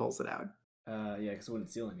if she pulls it out. Yeah, because it wouldn't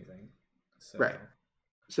seal anything. So, right.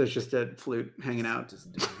 So it's just a flute hanging out.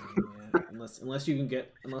 Just doing anything, yeah. unless you can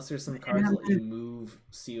unless there's some cards that let you move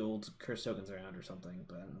sealed curse tokens around or something,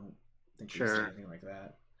 but I don't think there's anything like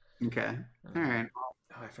that. Okay. All right.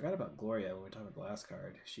 Oh, I forgot about Gloria when we were talking about the last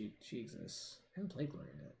card. She exists. I haven't played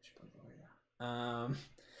Gloria yet. She played Gloria.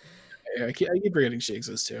 Yeah, I keep forgetting she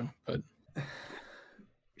exists too, but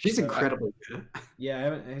she's incredibly good.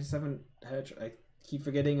 Yeah, I just haven't had. I keep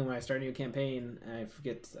forgetting when I start a new campaign, and I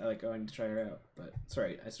forget going to try her out. But it's all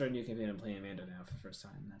right. I started a new campaign. I'm playing Amanda now for the first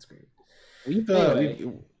time. That's great.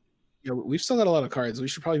 We've still got a lot of cards. We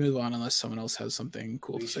should probably move on unless someone else has something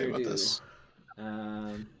cool to say about this.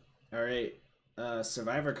 All right.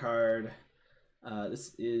 Survivor card.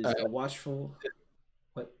 This is a watchful.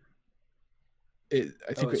 What? I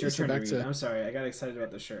think it's your turn to read. I'm sorry, I got excited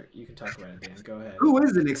about the shirt. You can talk about it, Dan. Go ahead. Who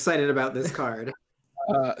isn't excited about this card?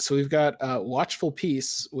 So we've got Watchful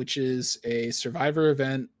Peace, which is a Survivor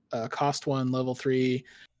event, cost 1, level 3,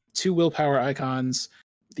 2 willpower icons.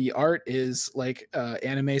 The art is like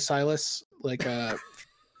anime Silas, like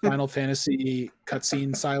Final Fantasy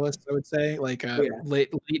cutscene Silas, I would say, like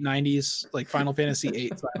late 90s, like Final Fantasy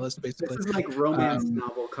 8 Silas, basically. This is like romance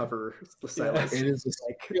novel cover Silas. It is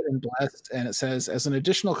like and blessed, and it says, as an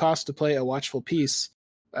additional cost to play a Watchful Peace,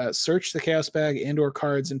 search the Chaos Bag and/or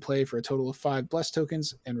cards in play for a total of 5 blessed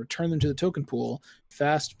tokens and return them to the token pool.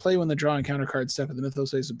 Fast play when the draw and counter card step of the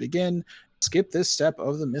Mythos phase will begin. Skip this step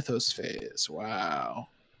of the Mythos phase. Wow.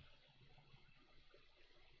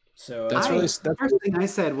 So the first thing I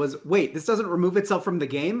said was, wait, this doesn't remove itself from the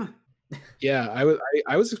game? Yeah,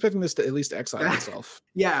 I was expecting this to at least exile itself.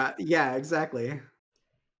 Yeah, exactly.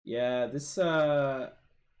 Yeah, this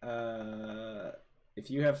if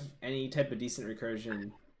you have any type of decent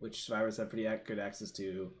recursion, which survivors have pretty good access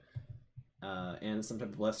to, and some type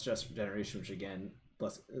of blessed generation, which again,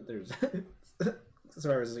 there's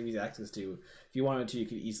survivors have easy access to. If you wanted to, you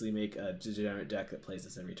could easily make a degenerate deck that plays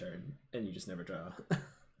this every turn, and you just never draw.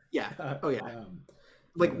 Yeah. Oh yeah.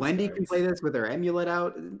 Like Wendy can play this with her amulet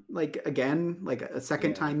out, like again, like a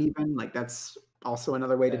second time even. Like that's also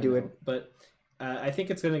another way to do it. But I think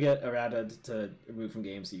it's going to get errata to remove from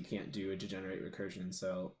games so you can't do a degenerate recursion.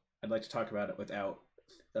 So I'd like to talk about it without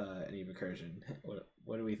any recursion.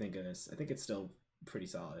 What do we think of this? I think it's still pretty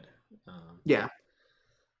solid. Yeah.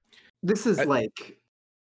 This is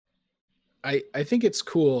I think it's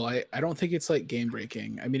cool. I don't think it's like game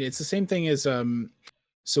breaking. I mean, it's the same thing as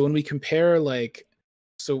so when we compare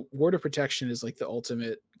so Ward of Protection is like the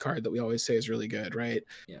ultimate card that we always say is really good, right?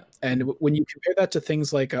 Yeah. And when you compare that to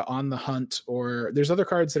things like On the Hunt, or there's other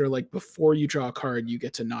cards that are like before you draw a card, you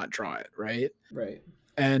get to not draw it, right? Right.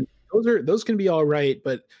 And those can be all right,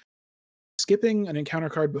 but skipping an encounter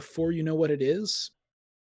card before you know what it is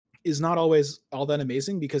not always all that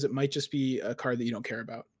amazing, because it might just be a card that you don't care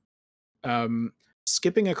about.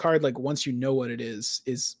 Skipping a card like once you know what it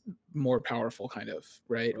is more powerful, kind of,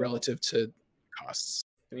 right? Well, relative to costs.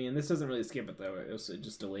 I mean, this doesn't really skip it though. It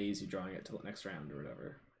just delays you drawing it till the next round or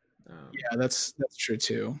whatever. Yeah, that's true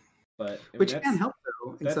too. But which can help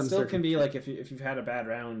though. That still can be like if you've had a bad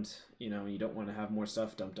round, and you don't want to have more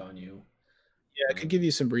stuff dumped on you. Yeah, it could give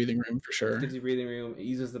you some breathing room for sure. It gives you breathing room. It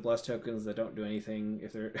uses the bless tokens that don't do anything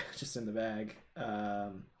if they're just in the bag.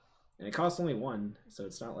 And it costs only 1, so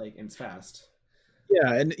it's not like it's fast.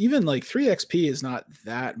 Yeah, and even like 3 XP is not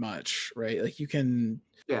that much, right? Like you can,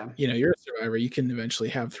 you're a survivor, you can eventually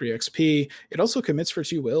have 3 XP. It also commits for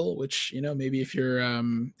 2 will, which maybe if you're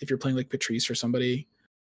playing like Patrice or somebody,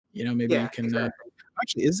 maybe you can. Exactly.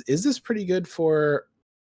 Actually, is this pretty good for?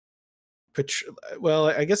 Well,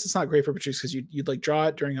 I guess it's not great for Patrice because you'd like draw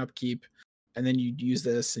it during upkeep, and then you'd use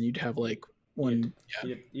this, and you'd have like one.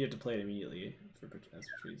 You have to play it immediately for Patrice.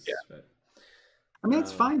 Yeah. But, I mean,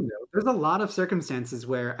 it's fine though. There's a lot of circumstances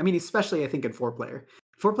where, I mean, especially I think in 4-player.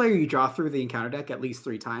 4-player, you draw through the encounter deck at least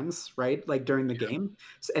 3 times, right? Like during the game,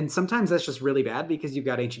 and sometimes that's just really bad because you've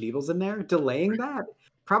got Ancient Evils in there. Delaying that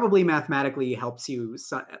probably mathematically helps you,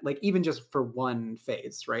 like even just for one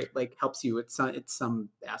phase, right? Like helps you at some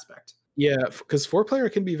aspect. Yeah, because 4-player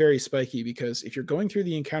can be very spiky, because if you're going through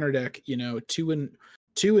the encounter deck, 2 and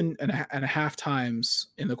a half times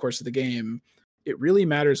in the course of the game, it really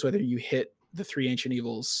matters whether you hit the 3 Ancient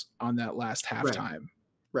Evils on that last half time.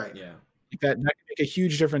 Right. Yeah. Like that can make a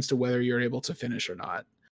huge difference to whether you're able to finish or not.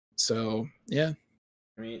 So, yeah.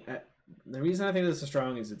 I mean, the reason I think this is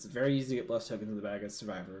strong is it's very easy to get bless tokens in the bag as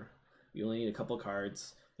Survivor. You only need a couple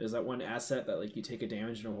cards. There's that one asset that like you take a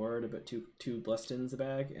damage in a horde, but two blessed in the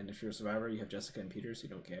bag, and if you're a Survivor, you have Jessica and Peter, so you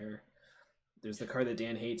don't care. There's the card that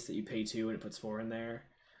Dan hates that you pay 2 and it puts 4 in there.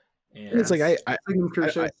 And it's like the thing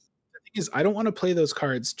is, I don't want to play those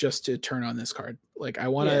cards just to turn on this card. Like I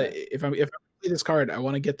want to, if I play this card, I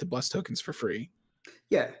want to get the bless tokens for free.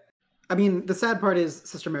 Yeah, I mean the sad part is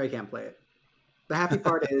Sister Mary can't play it. The happy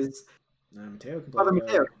part is Father Mateo can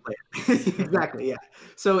play it. Exactly, yeah.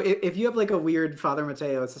 So if you have like a weird Father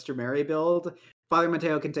Mateo Sister Mary build, Father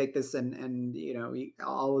Mateo can take this and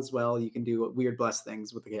all is well. You can do weird blessed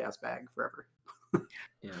things with the chaos bag forever.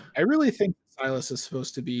 Yeah, I really think Silas is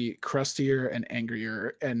supposed to be crustier and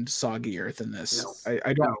angrier and soggier than this. No.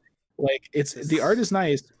 I don't like the art is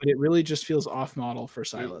nice, but it really just feels off model for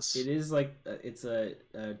Silas. It is like it's a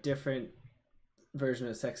different version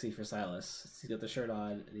of sexy for Silas. He's got the shirt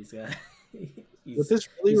on and he's got. What this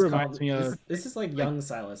really reminds me of. This is like young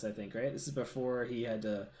Silas, I think, right? This is before he had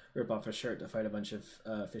to rip off a shirt to fight a bunch of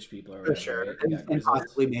fish people. Or whatever, sure, right? and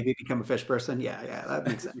possibly maybe become a fish person. Yeah, that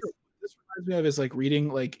makes sense. This reminds me of is like reading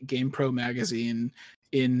like GamePro magazine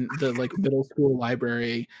in the like middle school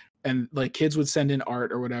library, and like kids would send in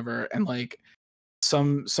art or whatever, and like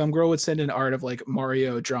some girl would send in art of like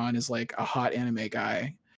Mario drawn as like a hot anime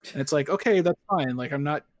guy, and it's like, okay, that's fine. Like I'm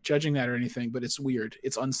not judging that or anything, but it's weird.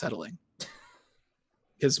 It's unsettling.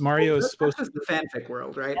 Because Mario is supposed to be the fanfic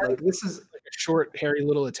world, right? Like this is like a short, hairy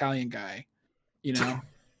little Italian guy,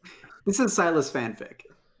 This is Silas fanfic.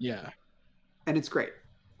 Yeah, and it's great.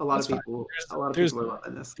 A lot of people are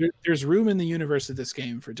loving this. There's room in the universe of this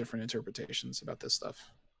game for different interpretations about this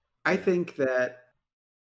stuff. I think that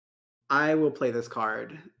I will play this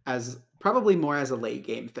card as probably more as a late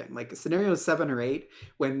game thing, like scenario 7 or 8,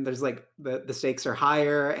 when there's like the stakes are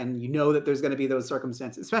higher and that there's going to be those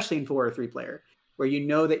circumstances, especially in 4 or 3-player, where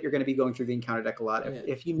that you're going to be going through the encounter deck a lot.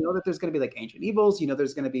 If you know that there's going to be like Ancient Evils,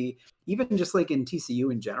 there's going to be even just like in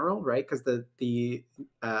TCU in general, right? Because the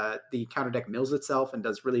counter deck mills itself and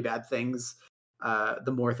does really bad things.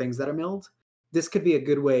 The more things that are milled, this could be a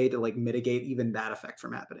good way to like mitigate even that effect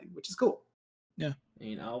from happening, which is cool. Yeah, I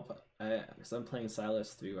mean, so I'm playing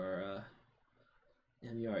Silas through our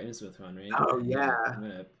MUR Innsmouth run, right? Oh yeah.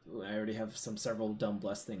 I already have several dumb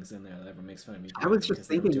blessed things in there that everyone makes fun of me. I was just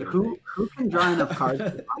thinking, who can draw enough cards to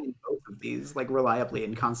find both of these like reliably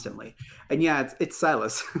and constantly. And yeah, it's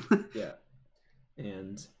Silas. Yeah,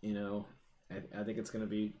 and I think it's gonna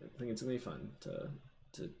be fun to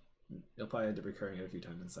you'll probably end up recurring it a few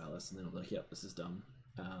times in Silas, and then I'll be like, yep, this is dumb.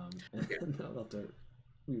 And I'll have to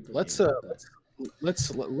let's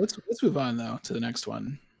move on though to the next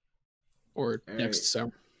one, or all next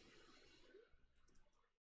right.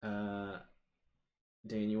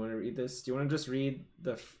 Dane, you want to read this? Do you want to just read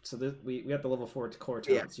we got the level 4 core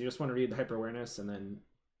talents. You just want to read the hyper awareness and then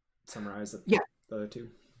summarize the other two?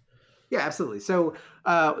 Yeah, absolutely. So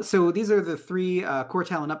these are the 3 core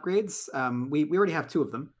talent upgrades. We already have 2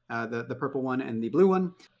 of them, the purple one and the blue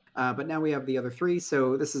one, but now we have the other 3.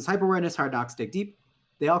 So this is hyper awareness, hard knocks, dig deep.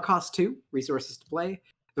 They all cost 2 resources to play.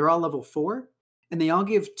 They're all level 4, and they all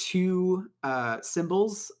give 2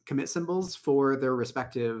 symbols, commit symbols for their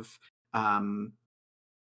respective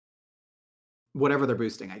whatever they're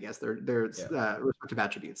boosting, I guess, their respective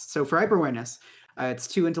attributes. So for hyper awareness, it's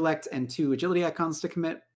 2 intellect and 2 agility icons to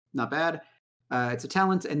commit. Not bad. It's a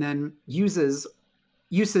talent, and then uses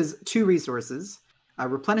 2 resources.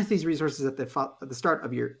 Replenish these resources at the start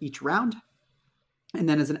of each round, and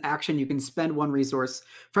then as an action, you can spend 1 resource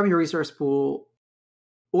from your resource pool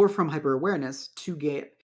or from hyper awareness to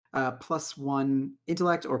get +1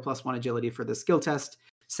 intellect or +1 agility for the skill test.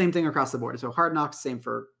 Same thing across the board. So hard knocks, same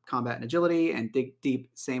for combat and agility, and dig deep,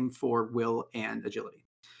 same for will and agility.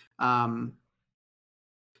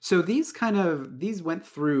 So these went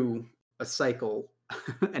through a cycle,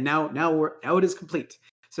 and now it is complete.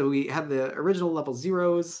 So we had the original level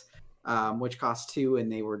 0s, which cost 2, and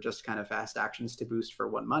they were just kind of fast actions to boost for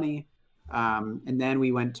 1 money. And then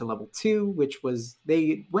we went to level 2, which was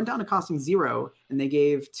they went down to costing 0, and they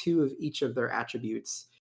gave 2 of each of their attributes.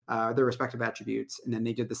 Their respective attributes, and then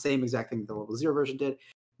they did the same exact thing the level 0 version did.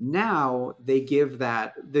 Now they give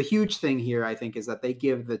the huge thing here, I think, is that they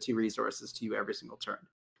give the 2 resources to you every single turn.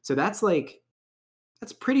 So that's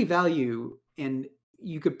pretty value, and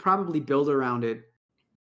you could probably build around it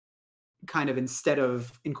kind of instead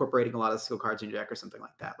of incorporating a lot of skill cards in your deck or something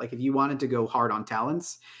like that. Like if you wanted to go hard on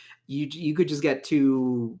talents, you could just get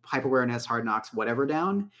 2 hyper awareness, hard knocks, whatever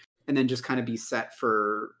down, and then just kind of be set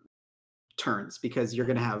for turns, because you're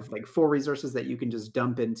going to have like 4 resources that you can just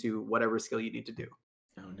dump into whatever skill you need to do.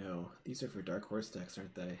 Oh no, these are for Dark Horse decks,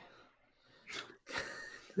 aren't they?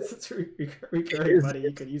 It's recurring money.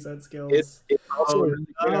 You could use on skills.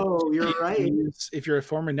 You're right. If you're a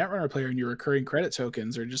former Netrunner player and your recurring credit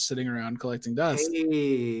tokens are just sitting around collecting dust,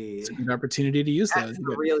 it's a good opportunity to use those.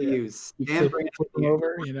 Real use. You flip them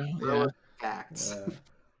over, Facts.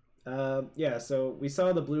 So we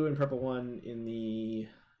saw the blue and purple one in the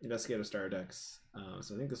Investigator Star decks.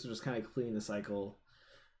 So I think this was just kind of completing the cycle.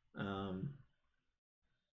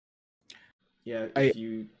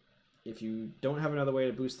 If you don't have another way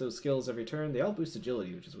to boost those skills every turn, they all boost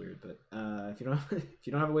agility, which is weird. But if you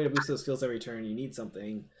don't have a way to boost those skills every turn, you need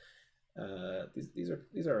something. These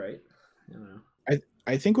are right. I don't know.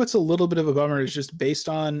 I think what's a little bit of a bummer is just based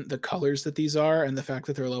on the colors that these are and the fact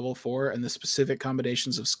that they're level 4 and the specific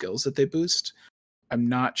combinations of skills that they boost. I'm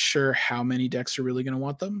not sure how many decks are really going to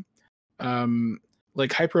want them.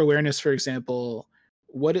 Like hyper awareness, for example,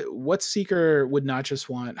 what seeker would not just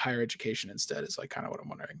want higher education instead is like kind of what I'm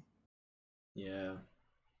wondering. Yeah.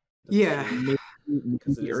 Maybe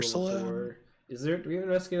Ursula. Do we have an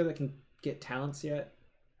investigator that can get talents yet?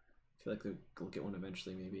 I feel like they'll get one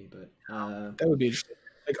eventually, maybe. But that would be interesting.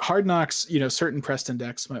 Like hard knocks, certain Preston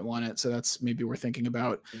decks might want it, so that's maybe we're thinking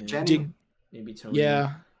about. Maybe Tony.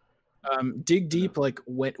 Yeah. Dig deep, like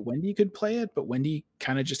Wendy could play it, but Wendy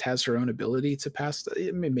kind of just has her own ability to pass.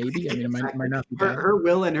 Maybe. I mean, it might not be bad. Her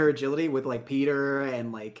will and her agility with like Peter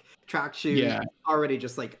and like track shoe already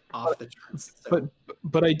just like off the charts. So.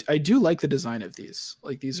 But I do like the design of these.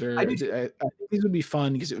 Like these are, I think these would be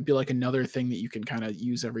fun because it would be like another thing that you can kind of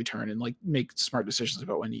use every turn and like make smart decisions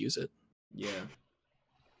about when to use it. Yeah.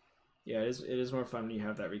 Yeah, it is more fun when you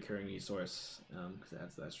have that recurring resource because it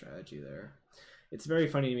adds that strategy there. It's very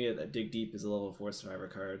funny to me that Dig Deep is a level 4 survivor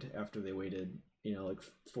card after they waited, like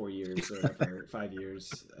 4 years or whatever, 5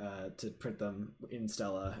 years to print them in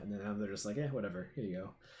Stella, and then now they're just like, whatever, here you go.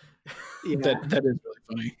 Yeah. That is really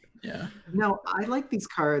funny. Yeah. No, I like these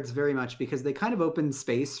cards very much because they kind of open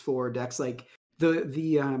space for decks like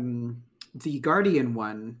the Guardian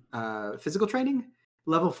one, physical training,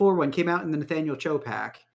 level 4 one came out in the Nathaniel Cho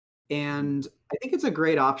pack. And I think it's a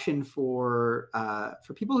great option for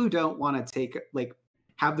people who don't want to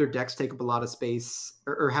have their decks take up a lot of space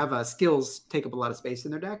or have skills take up a lot of space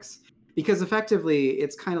in their decks, because effectively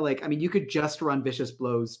it's kind of like, I mean, you could just run Vicious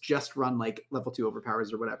Blows, just run like level 2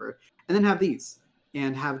 overpowers or whatever, and then have these.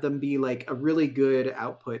 and have them be like a really good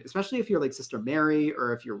output, especially if you're like Sister Mary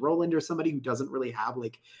or if you're Roland or somebody who doesn't really have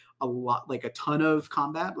like a ton of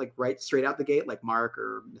combat, like right straight out the gate, like Mark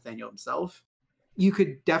or Nathaniel himself. You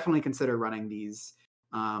could definitely consider running these.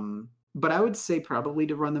 But I would say probably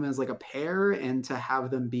to run them as like a pair and to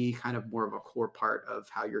have them be kind of more of a core part of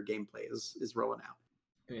how your gameplay is rolling out.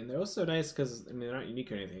 I mean, they're also nice because I mean they're not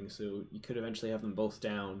unique or anything, so you could eventually have them both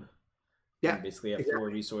down. Yeah, and basically have 4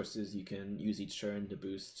 resources you can use each turn to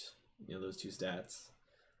boost, those 2 stats.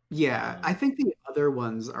 Yeah, I think the other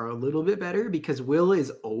ones are a little bit better because will is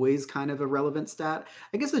always kind of a relevant stat.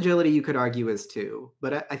 I guess agility you could argue is too,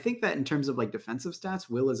 but I think that in terms of like defensive stats,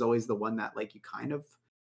 will is always the one that like you kind of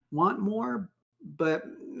want more, but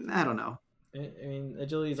I don't know. I mean,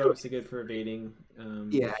 agility is obviously good for evading.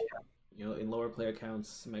 Yeah. In lower player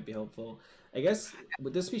counts, it might be helpful. I guess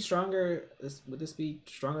would this be stronger? Would this be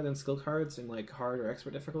stronger than skill cards in like hard or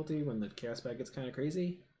expert difficulty when the chaos bag gets kind of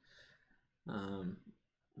crazy?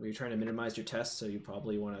 Where you're trying to minimize your tests, so you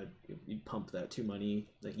probably want to pump that 2 money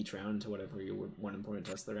like each round to whatever your one important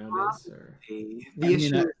test of the round is. Or the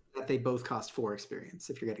issue is that they both cost 4 experience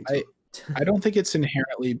if you're getting 2. I don't think it's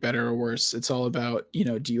inherently better or worse. It's all about,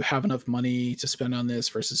 do you have enough money to spend on this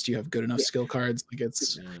versus do you have good enough skill cards? Like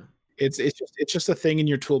it's just a thing in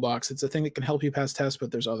your toolbox. It's a thing that can help you pass tests, but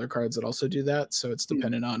there's other cards that also do that. So it's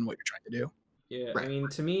dependent on what you're trying to do. Yeah, right. I mean,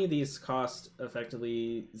 to me, these cost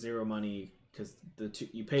effectively 0 money because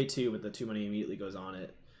you pay 2, but the 2 money immediately goes on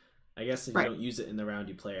it. I guess if you don't use it in the round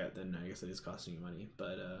you play it, then I guess it is costing you money.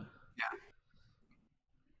 But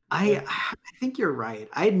I think you're right.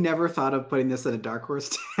 I had never thought of putting this in a Dark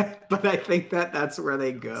Horse deck, but I think that's where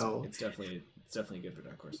they go. It's definitely good for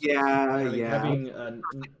Dark Horse. Yeah, I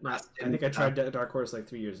think I tried Dark Horse like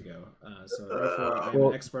 3 years ago, so therefore I'm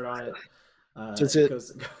an expert on it. It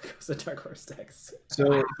goes to Dark Horse decks.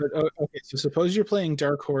 So suppose you're playing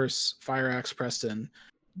Dark Horse Fire Axe Preston.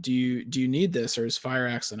 Do you need this, or is Fire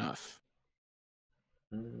Axe enough?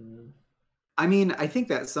 I mean, I think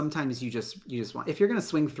that sometimes you just want, if you're going to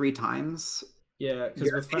swing 3 times. Yeah,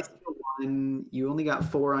 because with you only got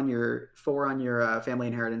 4 on your family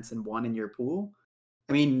inheritance and 1 in your pool.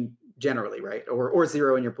 I mean, generally, right? Or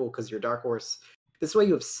 0 in your pool because you're Dark Horse. This way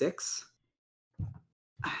you have 6.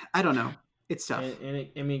 I don't know. It's tough. And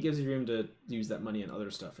it gives you room to use that money on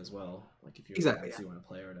other stuff as well, like if you want to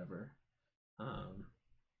play or whatever.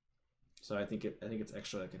 So I think it's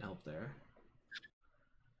extra that can help there.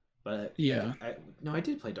 But yeah, I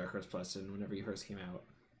did play Dark Horse Preston whenever you first came out.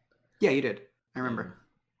 Yeah, you did. I remember. Yeah.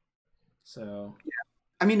 So yeah,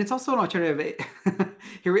 I mean, it's also an alternative.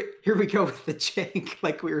 Here we go with the jank,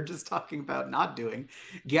 like we were just talking about not doing.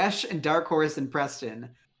 Gesh and Dark Horse and Preston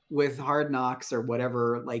with Hard Knocks or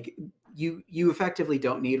whatever. Like you effectively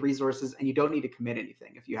don't need resources and you don't need to commit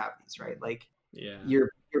anything if you have these, right? Like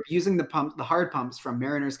you're using the hard pumps from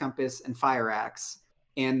Mariner's Compass and Fire Axe,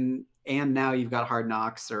 and now you've got Hard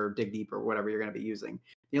Knocks or Dig Deep or whatever you're going to be using.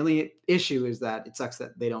 The only issue is that it sucks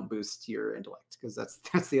that they don't boost your intellect because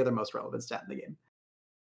that's the other most relevant stat in the game.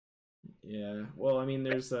 Yeah. Well, I mean,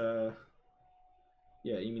 there's you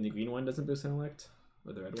mean the green one doesn't boost intellect,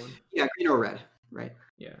 or the red one? Yeah, green or red, right?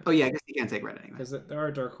 Yeah. Oh yeah, I guess you can't take red anyway. Because there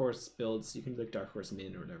are Dark Horse builds. You can like Dark Horse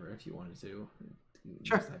Min or whatever if you wanted to.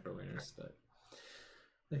 Sure. Hyper winners, but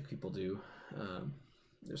I think people do.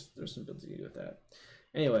 There's some builds you can do with that.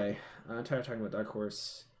 Anyway, I'm tired of talking about Dark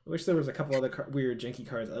Horse. I wish there was a couple other weird janky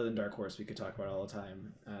cards other than Dark Horse we could talk about all the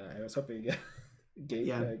time. I was hoping how do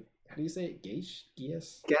you say it?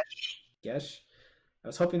 Gesh. I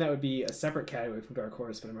was hoping that would be a separate category from Dark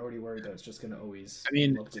Horse, but I'm already worried that it's just going to always. I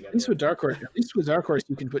mean, at least with Dark Horse,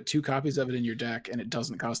 you can put 2 copies of it in your deck, and it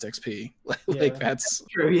doesn't cost XP. Like that's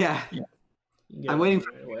true. Yeah. I'm waiting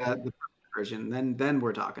for the version. Then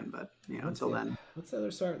we're talking. But until then, what's the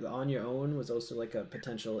other start? The On Your Own was also like a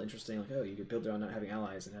potential interesting. Like, oh, you could build around not having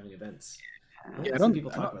allies and having events. I don't see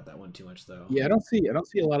people talk about that one too much though. Yeah, I don't see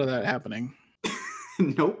a lot of that happening.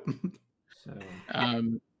 Nope. So,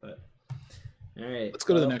 but all right, let's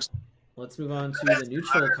go to the next one. Let's move on to the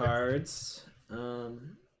neutral cards.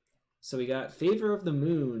 So we got Favor of the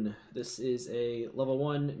Moon. This is a level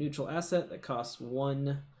 1 neutral asset that costs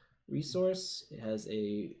 1 resource. It has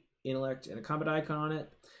a intellect and a combat icon on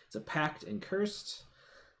it. It's a pact and cursed.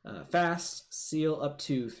 Fast, seal up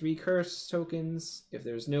to 3 curse tokens. If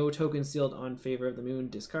there's no token sealed on Favor of the Moon,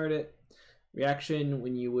 discard it. Reaction: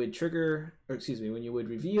 when you would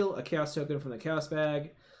reveal a chaos token from the chaos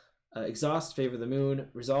bag, exhaust Favor of the Moon,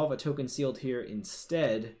 resolve a token sealed here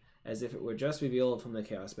instead, as if it were just revealed from the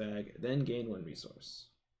chaos bag, then gain 1 resource.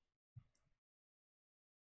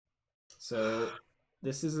 So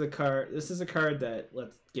This is a card that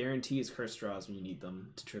guarantees curse draws when you need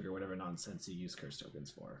them to trigger whatever nonsense you use curse tokens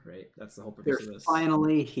for, right? That's the whole purpose of this.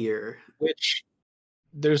 Finally here. Which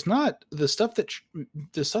there's not the stuff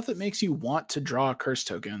that makes you want to draw curse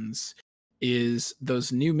tokens is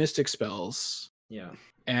those new mystic spells. Yeah.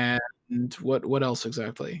 And what else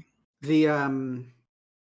exactly? The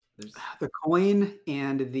coin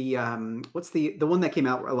and the what's the one that came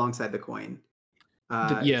out alongside the coin?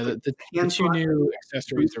 The two new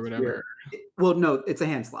accessories or whatever. Well, no, it's a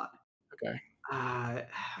hand slot. Okay. I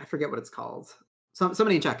forget what it's called.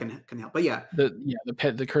 Somebody in chat can help, but yeah.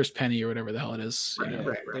 The cursed penny or whatever the hell it is.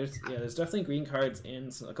 Right. There's definitely green cards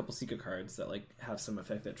and a couple secret cards that like have some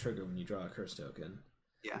effect that trigger when you draw a curse token.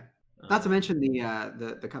 Yeah. Not to mention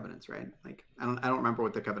the covenants, right? Like I don't remember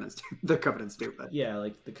what the covenants do. The covenants do, but yeah,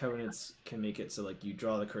 like the covenants can make it so like you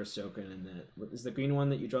draw the curse token, and then is the green one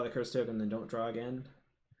that you draw the curse token and then don't draw again?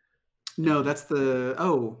 No, that's the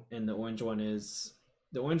And the orange one is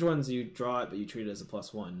the orange ones you draw it, but you treat it as a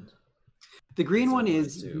 +1. The green one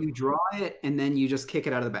is you draw it and then you just kick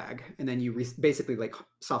it out of the bag, and then you basically like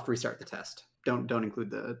soft restart the test. Don't include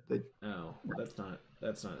the. Oh, well,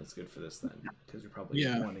 that's not as good for this then, because you're probably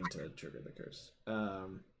wanting to trigger the curse. I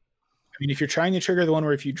mean, if you're trying to trigger the one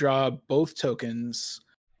where if you draw both tokens,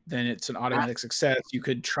 then it's an automatic success. You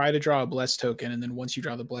could try to draw a blessed token, and then once you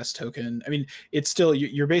draw the blessed token, I mean, it's still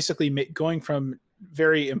you're basically going from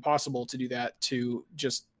very impossible to do that to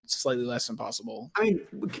just slightly less impossible. I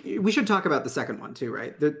mean, we should talk about the second one too,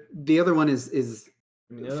 right? The other one is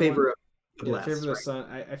favor of the blessed. Favor of the sun.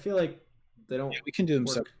 I feel like they don't. Yeah, we can do them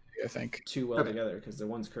separately, I think, too well together because the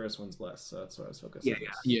one's cursed, one's blessed. So that's what I was focusing.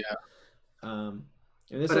 Yeah. And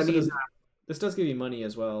this does give you money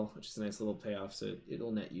as well, which is a nice little payoff. So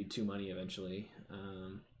it'll net you 2 money eventually.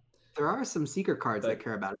 There are some secret cards that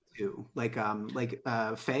care about it too, like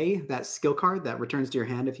Fae, that skill card that returns to your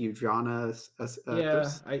hand if you've drawn a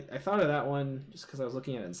curse. I thought of that one just because I was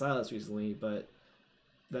looking at it in Silas recently, but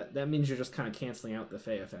that means you're just kind of canceling out the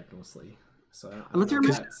Fae effect mostly. So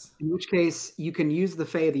in which case you can use the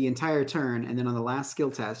Fae the entire turn, and then on the last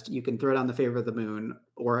skill test you can throw down the Favor of the Moon,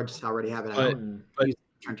 or just already have it out. But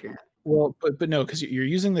turn to your hand. Well, but no, because you're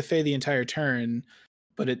using the Fae the entire turn,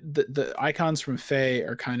 but the icons from Fae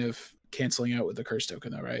are kind of canceling out with the curse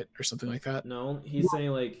token, though, right, or something like that. No, he's saying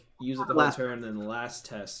like use it the whole turn, and then the last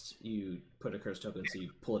test you put a curse token, so you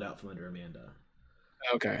pull it out from under Amanda.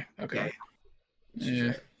 Okay.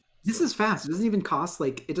 Yeah. This is fast. It doesn't even cost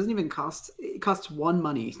it costs 1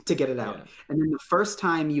 money to get it out. Yeah. And then the first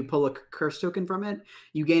time you pull a curse token from it,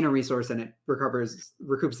 you gain a resource and it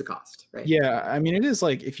recoups the cost, right? Yeah, I mean, it is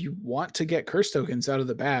like if you want to get curse tokens out of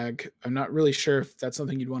the bag, I'm not really sure if that's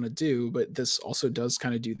something you'd want to do, but this also does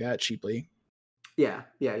kind of do that cheaply. Yeah.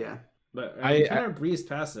 But I kind of breezed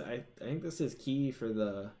past it. I think this is key for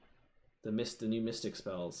the new mystic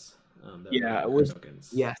spells. Tokens.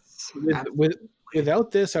 Yes.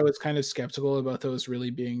 Without this, I was kind of skeptical about those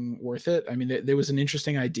really being worth it. I mean, there was an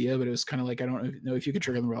interesting idea, but it was kind of like, I don't know if you could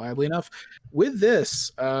trigger them reliably enough. With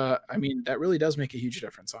this, I mean, that really does make a huge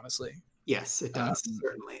difference, honestly. Yes, it does,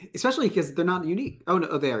 certainly. Especially because they're not unique. Oh,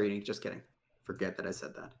 no, they are unique. Just kidding. Forget that I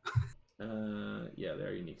said that. Yeah,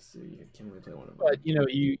 they're unique, so you can't really play one of them. But,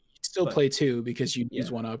 you still play 2 because you'd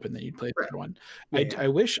use one up and then you'd play the other one. I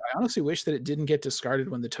honestly wish that it didn't get discarded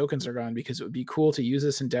when the tokens are gone, because it would be cool to use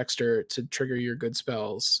this in Dexter to trigger your good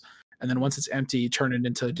spells, and then once it's empty, turn it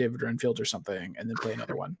into David Renfield or something, and then play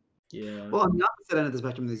another one. Yeah. Well, on the opposite end of the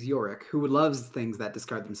spectrum is Yorick, who loves things that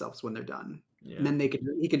discard themselves when they're done. Yeah. And then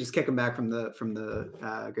he could just kick them back from the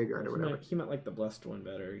graveyard or whatever. He might like the blessed one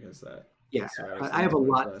better because that. Yeah, I have a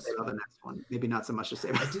lot to say about the next one. Maybe not so much to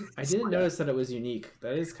say about I didn't notice that it was unique.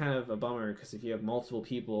 That is kind of a bummer, because if you have multiple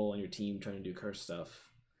people on your team trying to do curse stuff,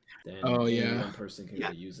 then only one person can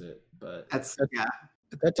really use it. But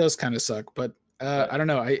that does kind of suck. But I don't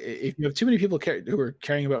know. If you have too many people who are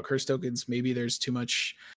caring about curse tokens, maybe there's too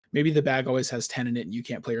much. Maybe the bag always has 10 in it, and you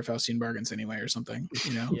can't play your Faustian bargains anyway, or something.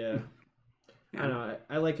 Yeah. I don't know.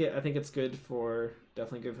 I like it. I think it's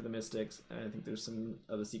definitely good for the Mystics. I think there's some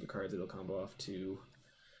other secret cards that'll combo off too.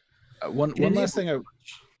 One last thing I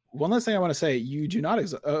want to say: you do not.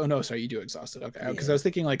 You do exhaust it. Okay, because I was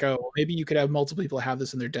thinking like, maybe you could have multiple people have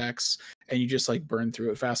this in their decks, and you just like burn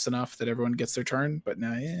through it fast enough that everyone gets their turn. But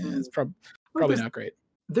no, it's probably not great.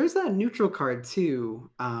 There's that neutral card too.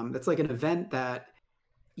 That's like an event that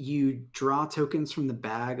you draw tokens from the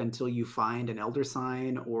bag until you find an Elder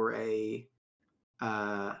Sign or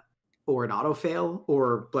an auto fail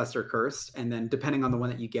or blessed or cursed, and then depending on the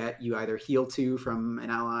one that you get, you either heal 2 from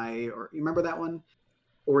an ally, or you remember that one,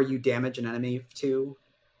 or you damage an enemy 2.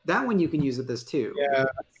 That one you can use with this too. Yeah,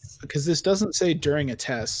 because this doesn't say during a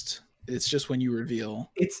test. It's just when you reveal.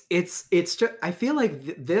 It's just, I feel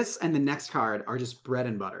like this and the next card are just bread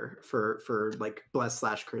and butter for like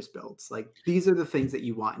bless/curse builds. Like these are the things that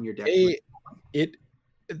you want in your deck.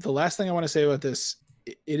 The last thing I want to say about this,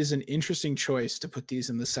 it is an interesting choice to put these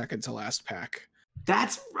in the second to last pack.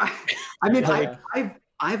 That's right. I mean,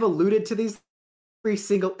 I've alluded to these every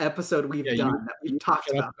single episode we've done that we've talked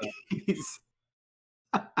about these.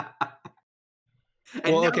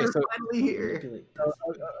 And well, okay, so finally here.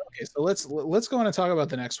 Okay, so let's go on and talk about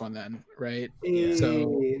the next one then, right?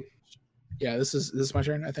 So yeah, this is my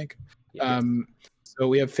turn, I think. Yeah. So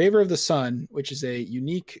we have Favor of the Sun, which is a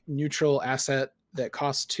unique neutral asset that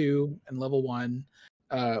costs 2 and level 1,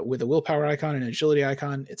 with a willpower icon and an agility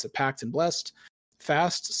icon. It's a packed and blessed.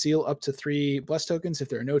 Fast, seal up to 3 blessed tokens. If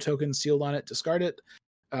there are no tokens sealed on it, discard it.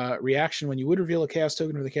 Reaction: when you would reveal a chaos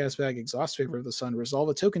token from the chaos bag, exhaust Favor of the Sun, resolve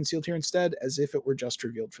a token sealed here instead as if it were just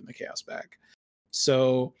revealed from the chaos bag.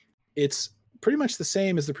 So it's pretty much the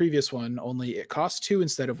same as the previous one, only it costs 2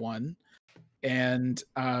 instead of 1. And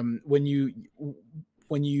when you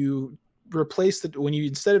replace when you,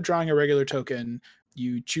 instead of drawing a regular token,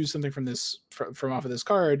 you choose something from this from off of this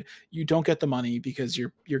card, you don't get the money because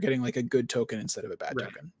you're getting like a good token instead of a bad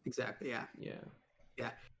token. Exactly.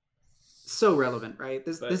 Yeah. So relevant, right?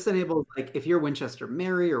 This enables, like, if you're Winchester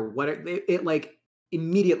Mary or what, it like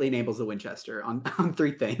immediately enables the Winchester on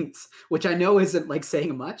 3 things, which I know isn't like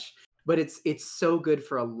saying much, but it's so good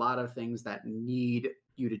for a lot of things that need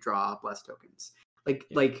you to draw blessed tokens.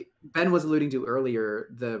 Like Ben was alluding to earlier,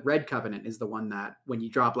 the Red Covenant is the one that when you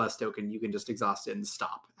draw a blessed token, you can just exhaust it and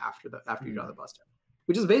stop after you draw the blessed token,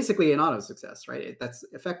 which is basically an auto success, right? That's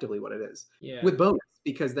effectively what it is. Yeah. With bonus,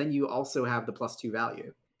 because then you also have the +2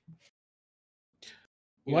 value.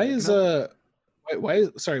 Why is the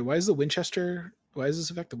Winchester? Why does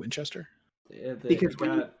this affect the Winchester? Because we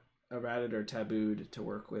got errated or tabooed to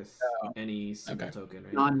work with any single token,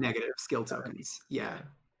 right? Non-negative skill tokens. Yeah.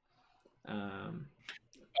 And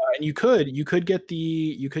you could get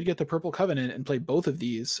the Purple Covenant and play both of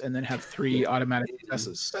these, and then have 3 automatic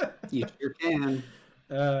successes. You sure can.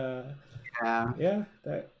 Yeah.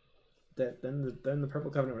 Then the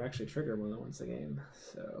Purple Covenant would actually trigger more than once a game.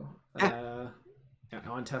 So.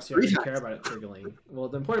 On tests you actually care about it triggering. Well,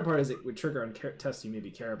 the important part is it would trigger on tests you maybe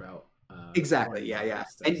care about. Exactly. Yeah.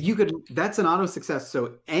 And you could. That's an auto success.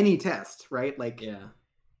 So any test, right? Like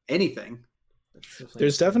anything.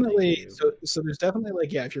 There's definitely there's definitely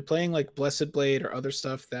like if you're playing like Blessed Blade or other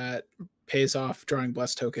stuff that pays off drawing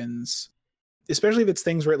blessed tokens, especially if it's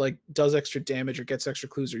things where it like does extra damage or gets extra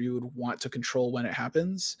clues, or you would want to control when it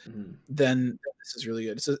happens, then this is really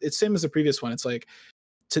good. It's same as the previous one. It's like.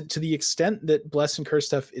 To the extent that Bless and Curse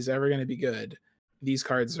stuff is ever going to be good, these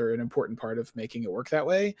cards are an important part of making it work that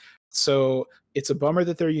way. So it's a bummer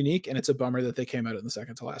that they're unique, and it's a bummer that they came out in the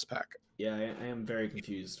second to last pack. Yeah, I am very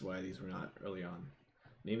confused why these were not early on.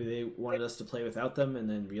 Maybe they wanted us to play without them and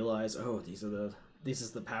then realize, this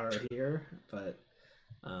is the power here. But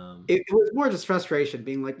it was more just frustration,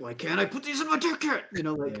 being like, why can't I put these in my deck yet?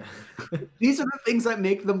 These are the things that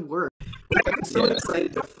make them work. I'm so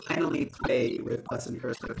excited to finally play with Bless and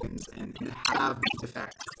Curse tokens and have these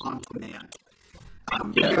effects on command.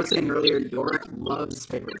 Like I was saying earlier, Yorick loves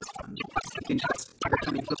Favor of the Sun because he can just, every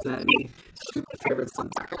time he puts an enemy, shoot the Favor of the Sun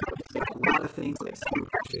back up. A lot of things like Super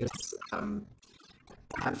Precious,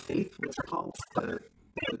 Have Faith, what's it called? The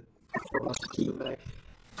keep back.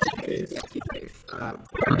 Keep Faith.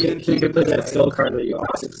 You can put that skill card that you all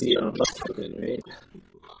succeed on a Bless token, right?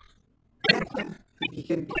 Yeah. He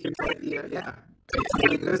can play, yeah.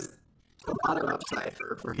 There's a lot of upside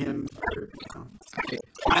for him.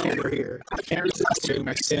 Here. I can't resist doing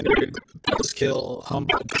my standard post-kill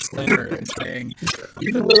humble disclaimer and saying,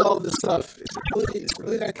 even with all this stuff, it's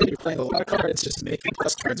really not good. You're playing a lot of cards, just making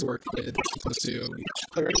plus cards work the way that they're supposed to. You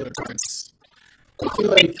should play regular cards. I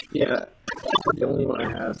feel like, the only one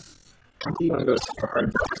I have. I think you want to go super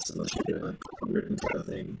hard unless you're doing like a weird kind of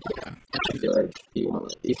thing. Yeah. I feel like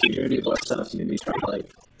if you're going to do blessed stuff, you need to be trying to like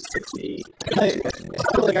 60. I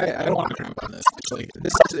feel like I don't want to cramp on this. It's like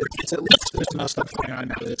it's at least there's enough stuff going on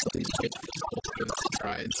now that it's at least feasible to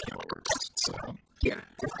try and see how it works. So yeah.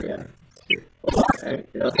 Well, I think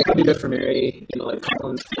it'd be good for Mary, like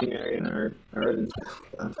Colin's playing Mary and our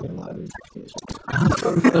I'm playing a lot of information. I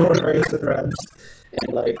want to raise the threads.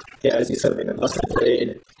 And like, as you said, like unless I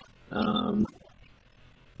played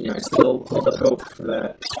I still hold up hope for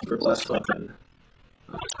that super blessed weapon.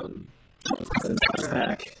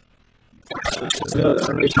 Back. I'm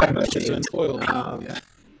really talking about it. It's spoiled.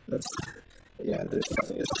 There's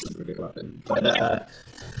definitely a super good weapon. But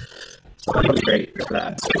So that was great for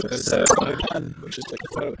that. So, which is like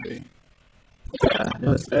I thought it would be. Yeah,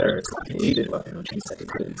 no, it's better. It's like a heated weapon, which means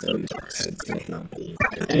technically so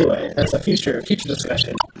anyway, that's a future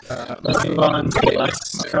discussion. Let's move on to the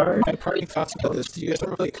last card. My parting thoughts about this. Do you guys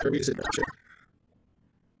ever play Kirby's Adventure?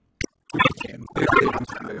 Great game.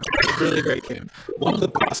 Really great game. One of the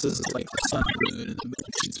bosses is like the sun and moon, and the moon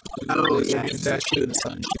shoots blue. Oh, yeah. It's actually in the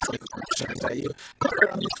sun shoots like orange shines at you. The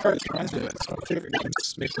art on these cards reminds me of it. It's one of my favorite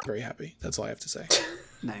games. Makes me very happy. That's all I have to say.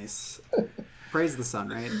 Nice. Praise the sun,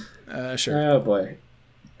 right? Sure. Oh boy.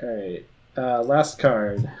 Alright. Last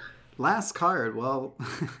card. Last card. Well,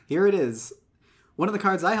 here it is. One of the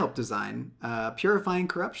cards I helped design, Purifying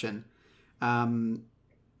Corruption.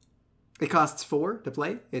 It costs 4 to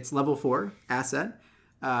play. It's level 4 asset.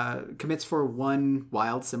 Commits for 1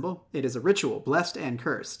 wild symbol. It is a ritual, blessed and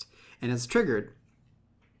cursed, and has triggered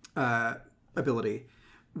ability.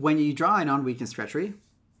 When you draw a non-weakness treachery,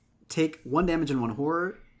 take 1 damage and 1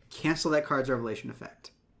 horror, cancel that card's revelation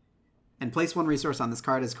effect, and place 1 resource on this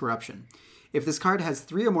card as corruption. If this card has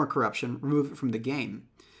 3 or more corruption, remove it from the game.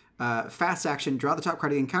 Fast action, draw the top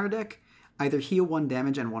card of the encounter deck, either heal 1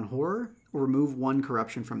 damage and 1 horror, or remove 1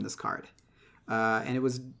 corruption from this card. And it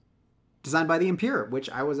was designed by the MUR, which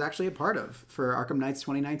I was actually a part of for Arkham Knights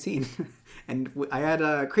 2019. And I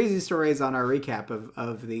had crazy stories on our recap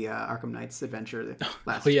of the Arkham Knights adventure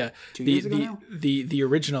last 2 years ago now. The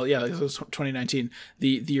original, yeah, this was 2019.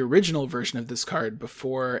 The original version of this card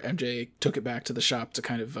before MJ took it back to the shop to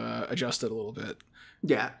kind of adjust it a little bit.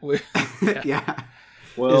 Yeah. Yeah.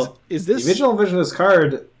 Well, is this the original version of this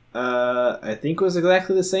card? I think was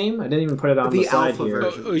exactly the same. I didn't even put it on the slide here.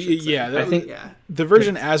 I think yeah. The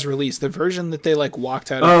version as released, the version that they like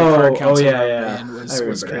walked out of the card council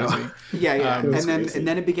was crazy. Yeah. And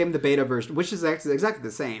then it became the beta version, which is exactly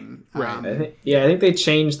the same. Right. I think they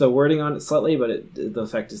changed the wording on it slightly, but the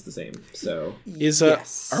effect is the same. So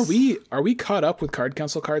yes. Are we caught up with card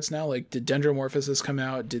council cards now? Like, did Dendromorphosis come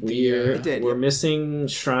out? We're missing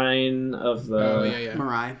Shrine of the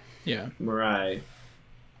Mirai. Yeah. Mirai.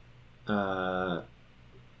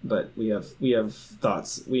 But we have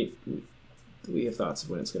thoughts. We have thoughts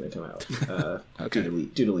of when it's going to come out. Okay.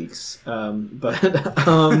 due to leaks.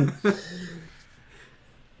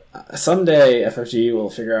 Someday FFG will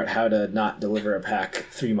figure out how to not deliver a pack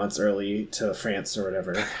 3 months early to France or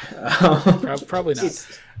whatever. Probably not.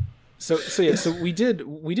 So we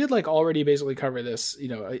did like already basically cover this,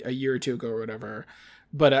 a year or 2 ago or whatever.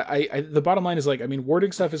 But the bottom line is like, I mean,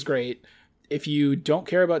 warding stuff is great. If you don't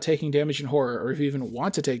care about taking damage in horror, or if you even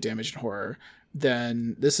want to take damage in horror,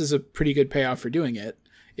 then this is a pretty good payoff for doing it.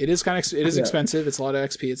 It is expensive. It's a lot of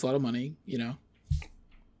XP. It's a lot of money. Yeah.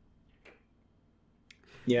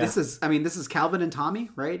 This is Calvin and Tommy,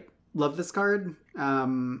 right? Love this card.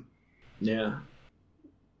 Yeah.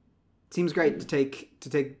 Seems great to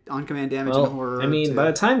take on command damage in horror. I mean, by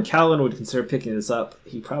the time Calvin would consider picking this up,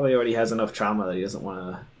 he probably already has enough trauma that he doesn't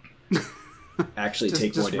want to actually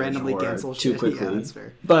take more damage randomly cancel too quickly. Yeah, that's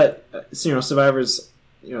fair. But Survivors,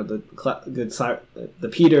 the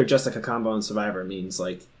Peter Jessica combo in Survivor means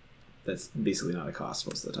like that's basically not a cost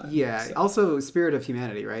most of the time. Yeah. So. Also, Spirit of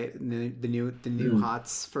Humanity, right? The new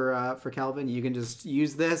hots for Calvin. You can just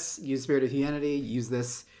use this, use Spirit of Humanity, use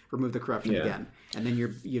this, remove the corruption again, and then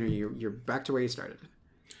you're back to where you started.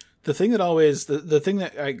 The thing that always the thing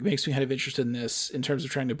that makes me kind of interested in this in terms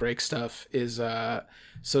of trying to break stuff is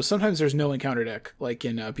so sometimes there's no encounter deck like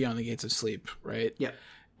in Beyond the Gates of Sleep, right? Yeah.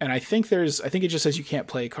 And I think it just says you can't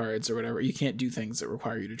play cards or whatever. You can't do things that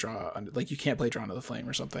require you to draw, like you can't play Drawn to the Flame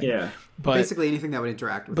or something. Yeah. But basically anything that would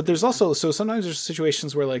interact with. But there's also sometimes there's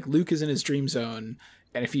situations where like Luke is in his dream zone,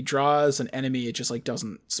 and if he draws an enemy, it just like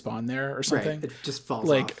doesn't spawn there or something. Right. It just falls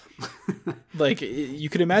off. Like you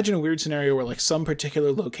could imagine a weird scenario where like some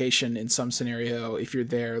particular location in some scenario, if you're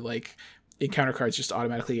there, like encounter cards just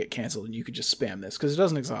automatically get canceled, and you could just spam this because it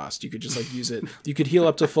doesn't exhaust. You could just like use it. You could heal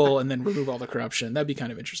up to full and then remove all the corruption. That'd be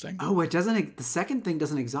kind of interesting. Oh, it doesn't. The second thing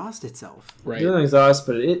doesn't exhaust itself. Right. It doesn't exhaust,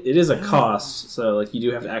 but it is a cost. So like you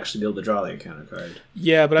do have to actually be able to draw the encounter card.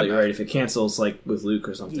 Yeah, but you're right. If it cancels like with Luke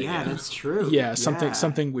or something. Yeah, that's true. Yeah,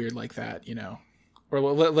 something weird like that. Or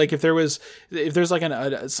like if there's like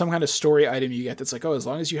some kind of story item you get that's like, oh, as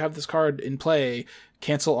long as you have this card in play,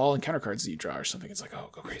 cancel all encounter cards that you draw or something. It's like, oh,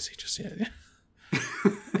 go crazy. Just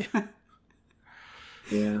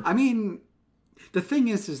yeah. I mean, the thing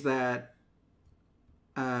is that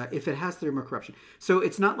if it has 3 more corruption, so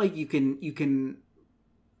it's not like you can.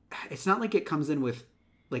 It's not like it comes in with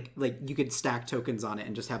like you could stack tokens on it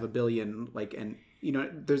and just have a billion and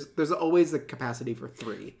there's always the capacity for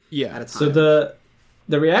 3 at a time. So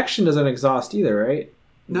the reaction doesn't exhaust either, right?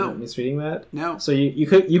 No. Misreading that? No. So you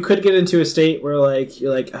could get into a state where like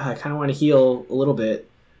you're like, I kind of want to heal a little bit,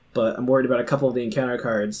 but I'm worried about a couple of the encounter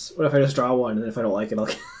cards. What if I just draw one, and then if I don't like it, I'll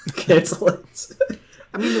cancel it?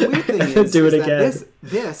 I mean, the weird thing is, do it is again. That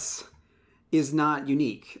this is not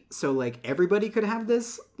unique. So like everybody could have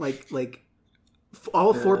this. Like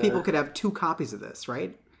all 4 people could have 2 copies of this,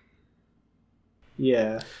 right?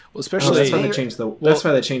 Yeah. Well, especially that's why they changed the. That's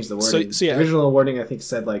why they changed the wording. So yeah. The original wording I think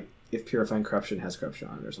said like if purifying corruption has corruption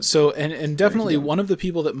on it or something. So and definitely one of the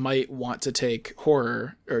people that might want to take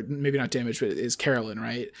horror, or maybe not damage, but is Carolyn,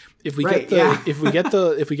 right? If we get the if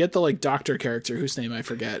we get the like doctor character whose name I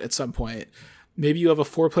forget at some point, maybe you have a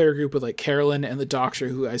 4-player group with like Carolyn and the doctor,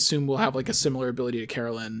 who I assume will have like a similar ability to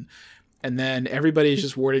Carolyn, and then everybody's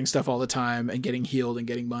just warding stuff all the time and getting healed and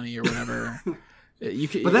getting money or whatever.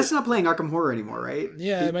 But that's not playing Arkham Horror anymore, right?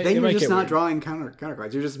 Yeah, then you're just not weird. drawing counter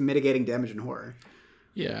cards. You're just mitigating damage in horror.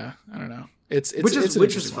 Yeah, I don't know. It's which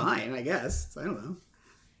is fine, I guess. I don't know.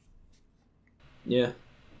 Yeah,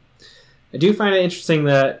 I do find it interesting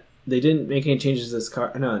that they didn't make any changes to this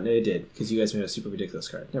card. No, they did, because you guys made a super ridiculous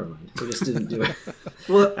card. Never mind, they just didn't do it.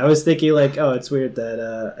 Well, I was thinking like, oh, it's weird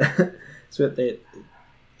that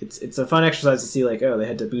it's a fun exercise to see like, oh, they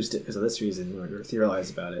had to boost it because of this reason or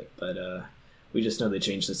theorize about it, but we just know they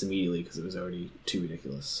changed this immediately because it was already too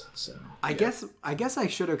ridiculous. So I guess I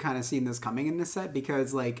should have kind of seen this coming in this set,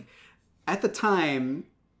 because like at the time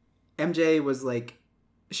MJ was like,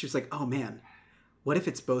 she was like, oh man, what if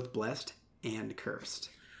it's both blessed and cursed?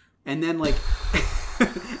 And then like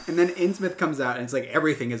and then Innsmouth comes out and it's like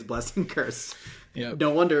everything is blessed and cursed. Yeah.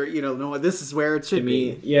 No wonder, no, this is where it should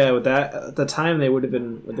be. Yeah, with that at the time would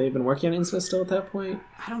they have been working on Innsmouth still at that point?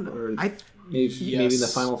 I don't know. Or maybe in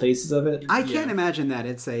the final phases of it. I can't imagine that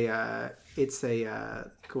it's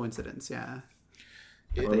a coincidence. Yeah.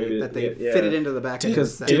 That they fit it into the back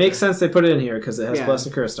because it makes sense they put it in here because it has blessed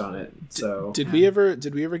and cursed on it. So did we ever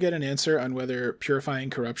get an answer on whether purifying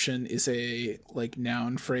corruption is a like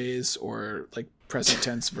noun phrase or like present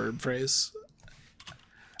tense verb phrase?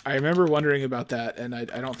 I remember wondering about that, and I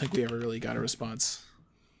don't think we ever really got a response.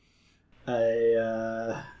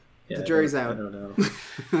 The jury's out. I don't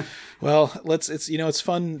know. Well, it's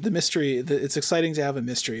fun. The mystery. It's exciting to have a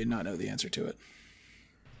mystery and not know the answer to it.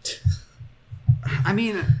 I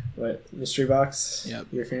mean, what, mystery box? Yep.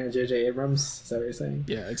 You're a fan of J.J. Abrams? Is that what you're saying?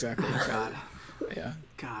 Yeah, exactly. God. Yeah.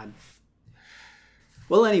 God.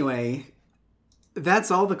 Well, anyway, that's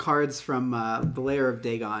all the cards from the Lair of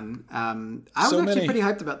Dagon. I was actually pretty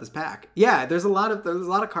hyped about this pack. Yeah, there's a lot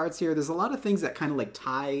of cards here. There's a lot of things that kind of like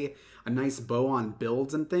tie a nice bow on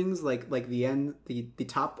builds and things, like the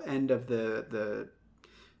top end of the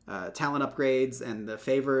talent upgrades and the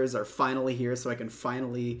favors are finally here, so I can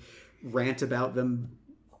finally rant about them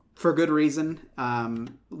for good reason. A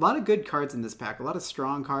lot of good cards in this pack, a lot of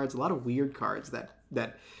strong cards, a lot of weird cards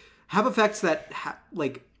that have effects that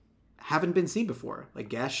haven't been seen before, like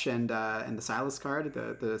Gesh and the Silas card,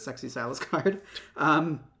 the sexy Silas card.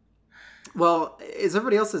 Well, is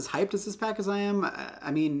everybody else as hyped as this pack as I am? I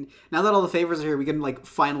mean, now that all the favors are here, we can like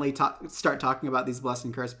finally start talking about these blessed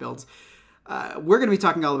and cursed builds. We're going to be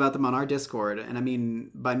talking all about them on our Discord, and I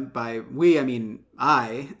mean by we, I mean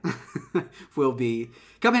I will be.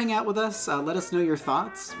 Come hang out with us. Let us know your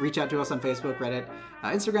thoughts. Reach out to us on Facebook, Reddit,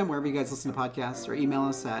 Instagram, wherever you guys listen to podcasts, or email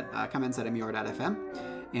us at comments@MUR.fm.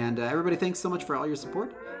 And everybody, thanks so much for all your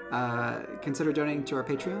support. Consider donating to our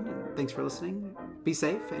Patreon, and thanks for listening. Be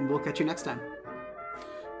safe, and we'll catch you next time.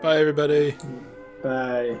 Bye, everybody.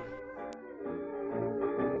 Bye.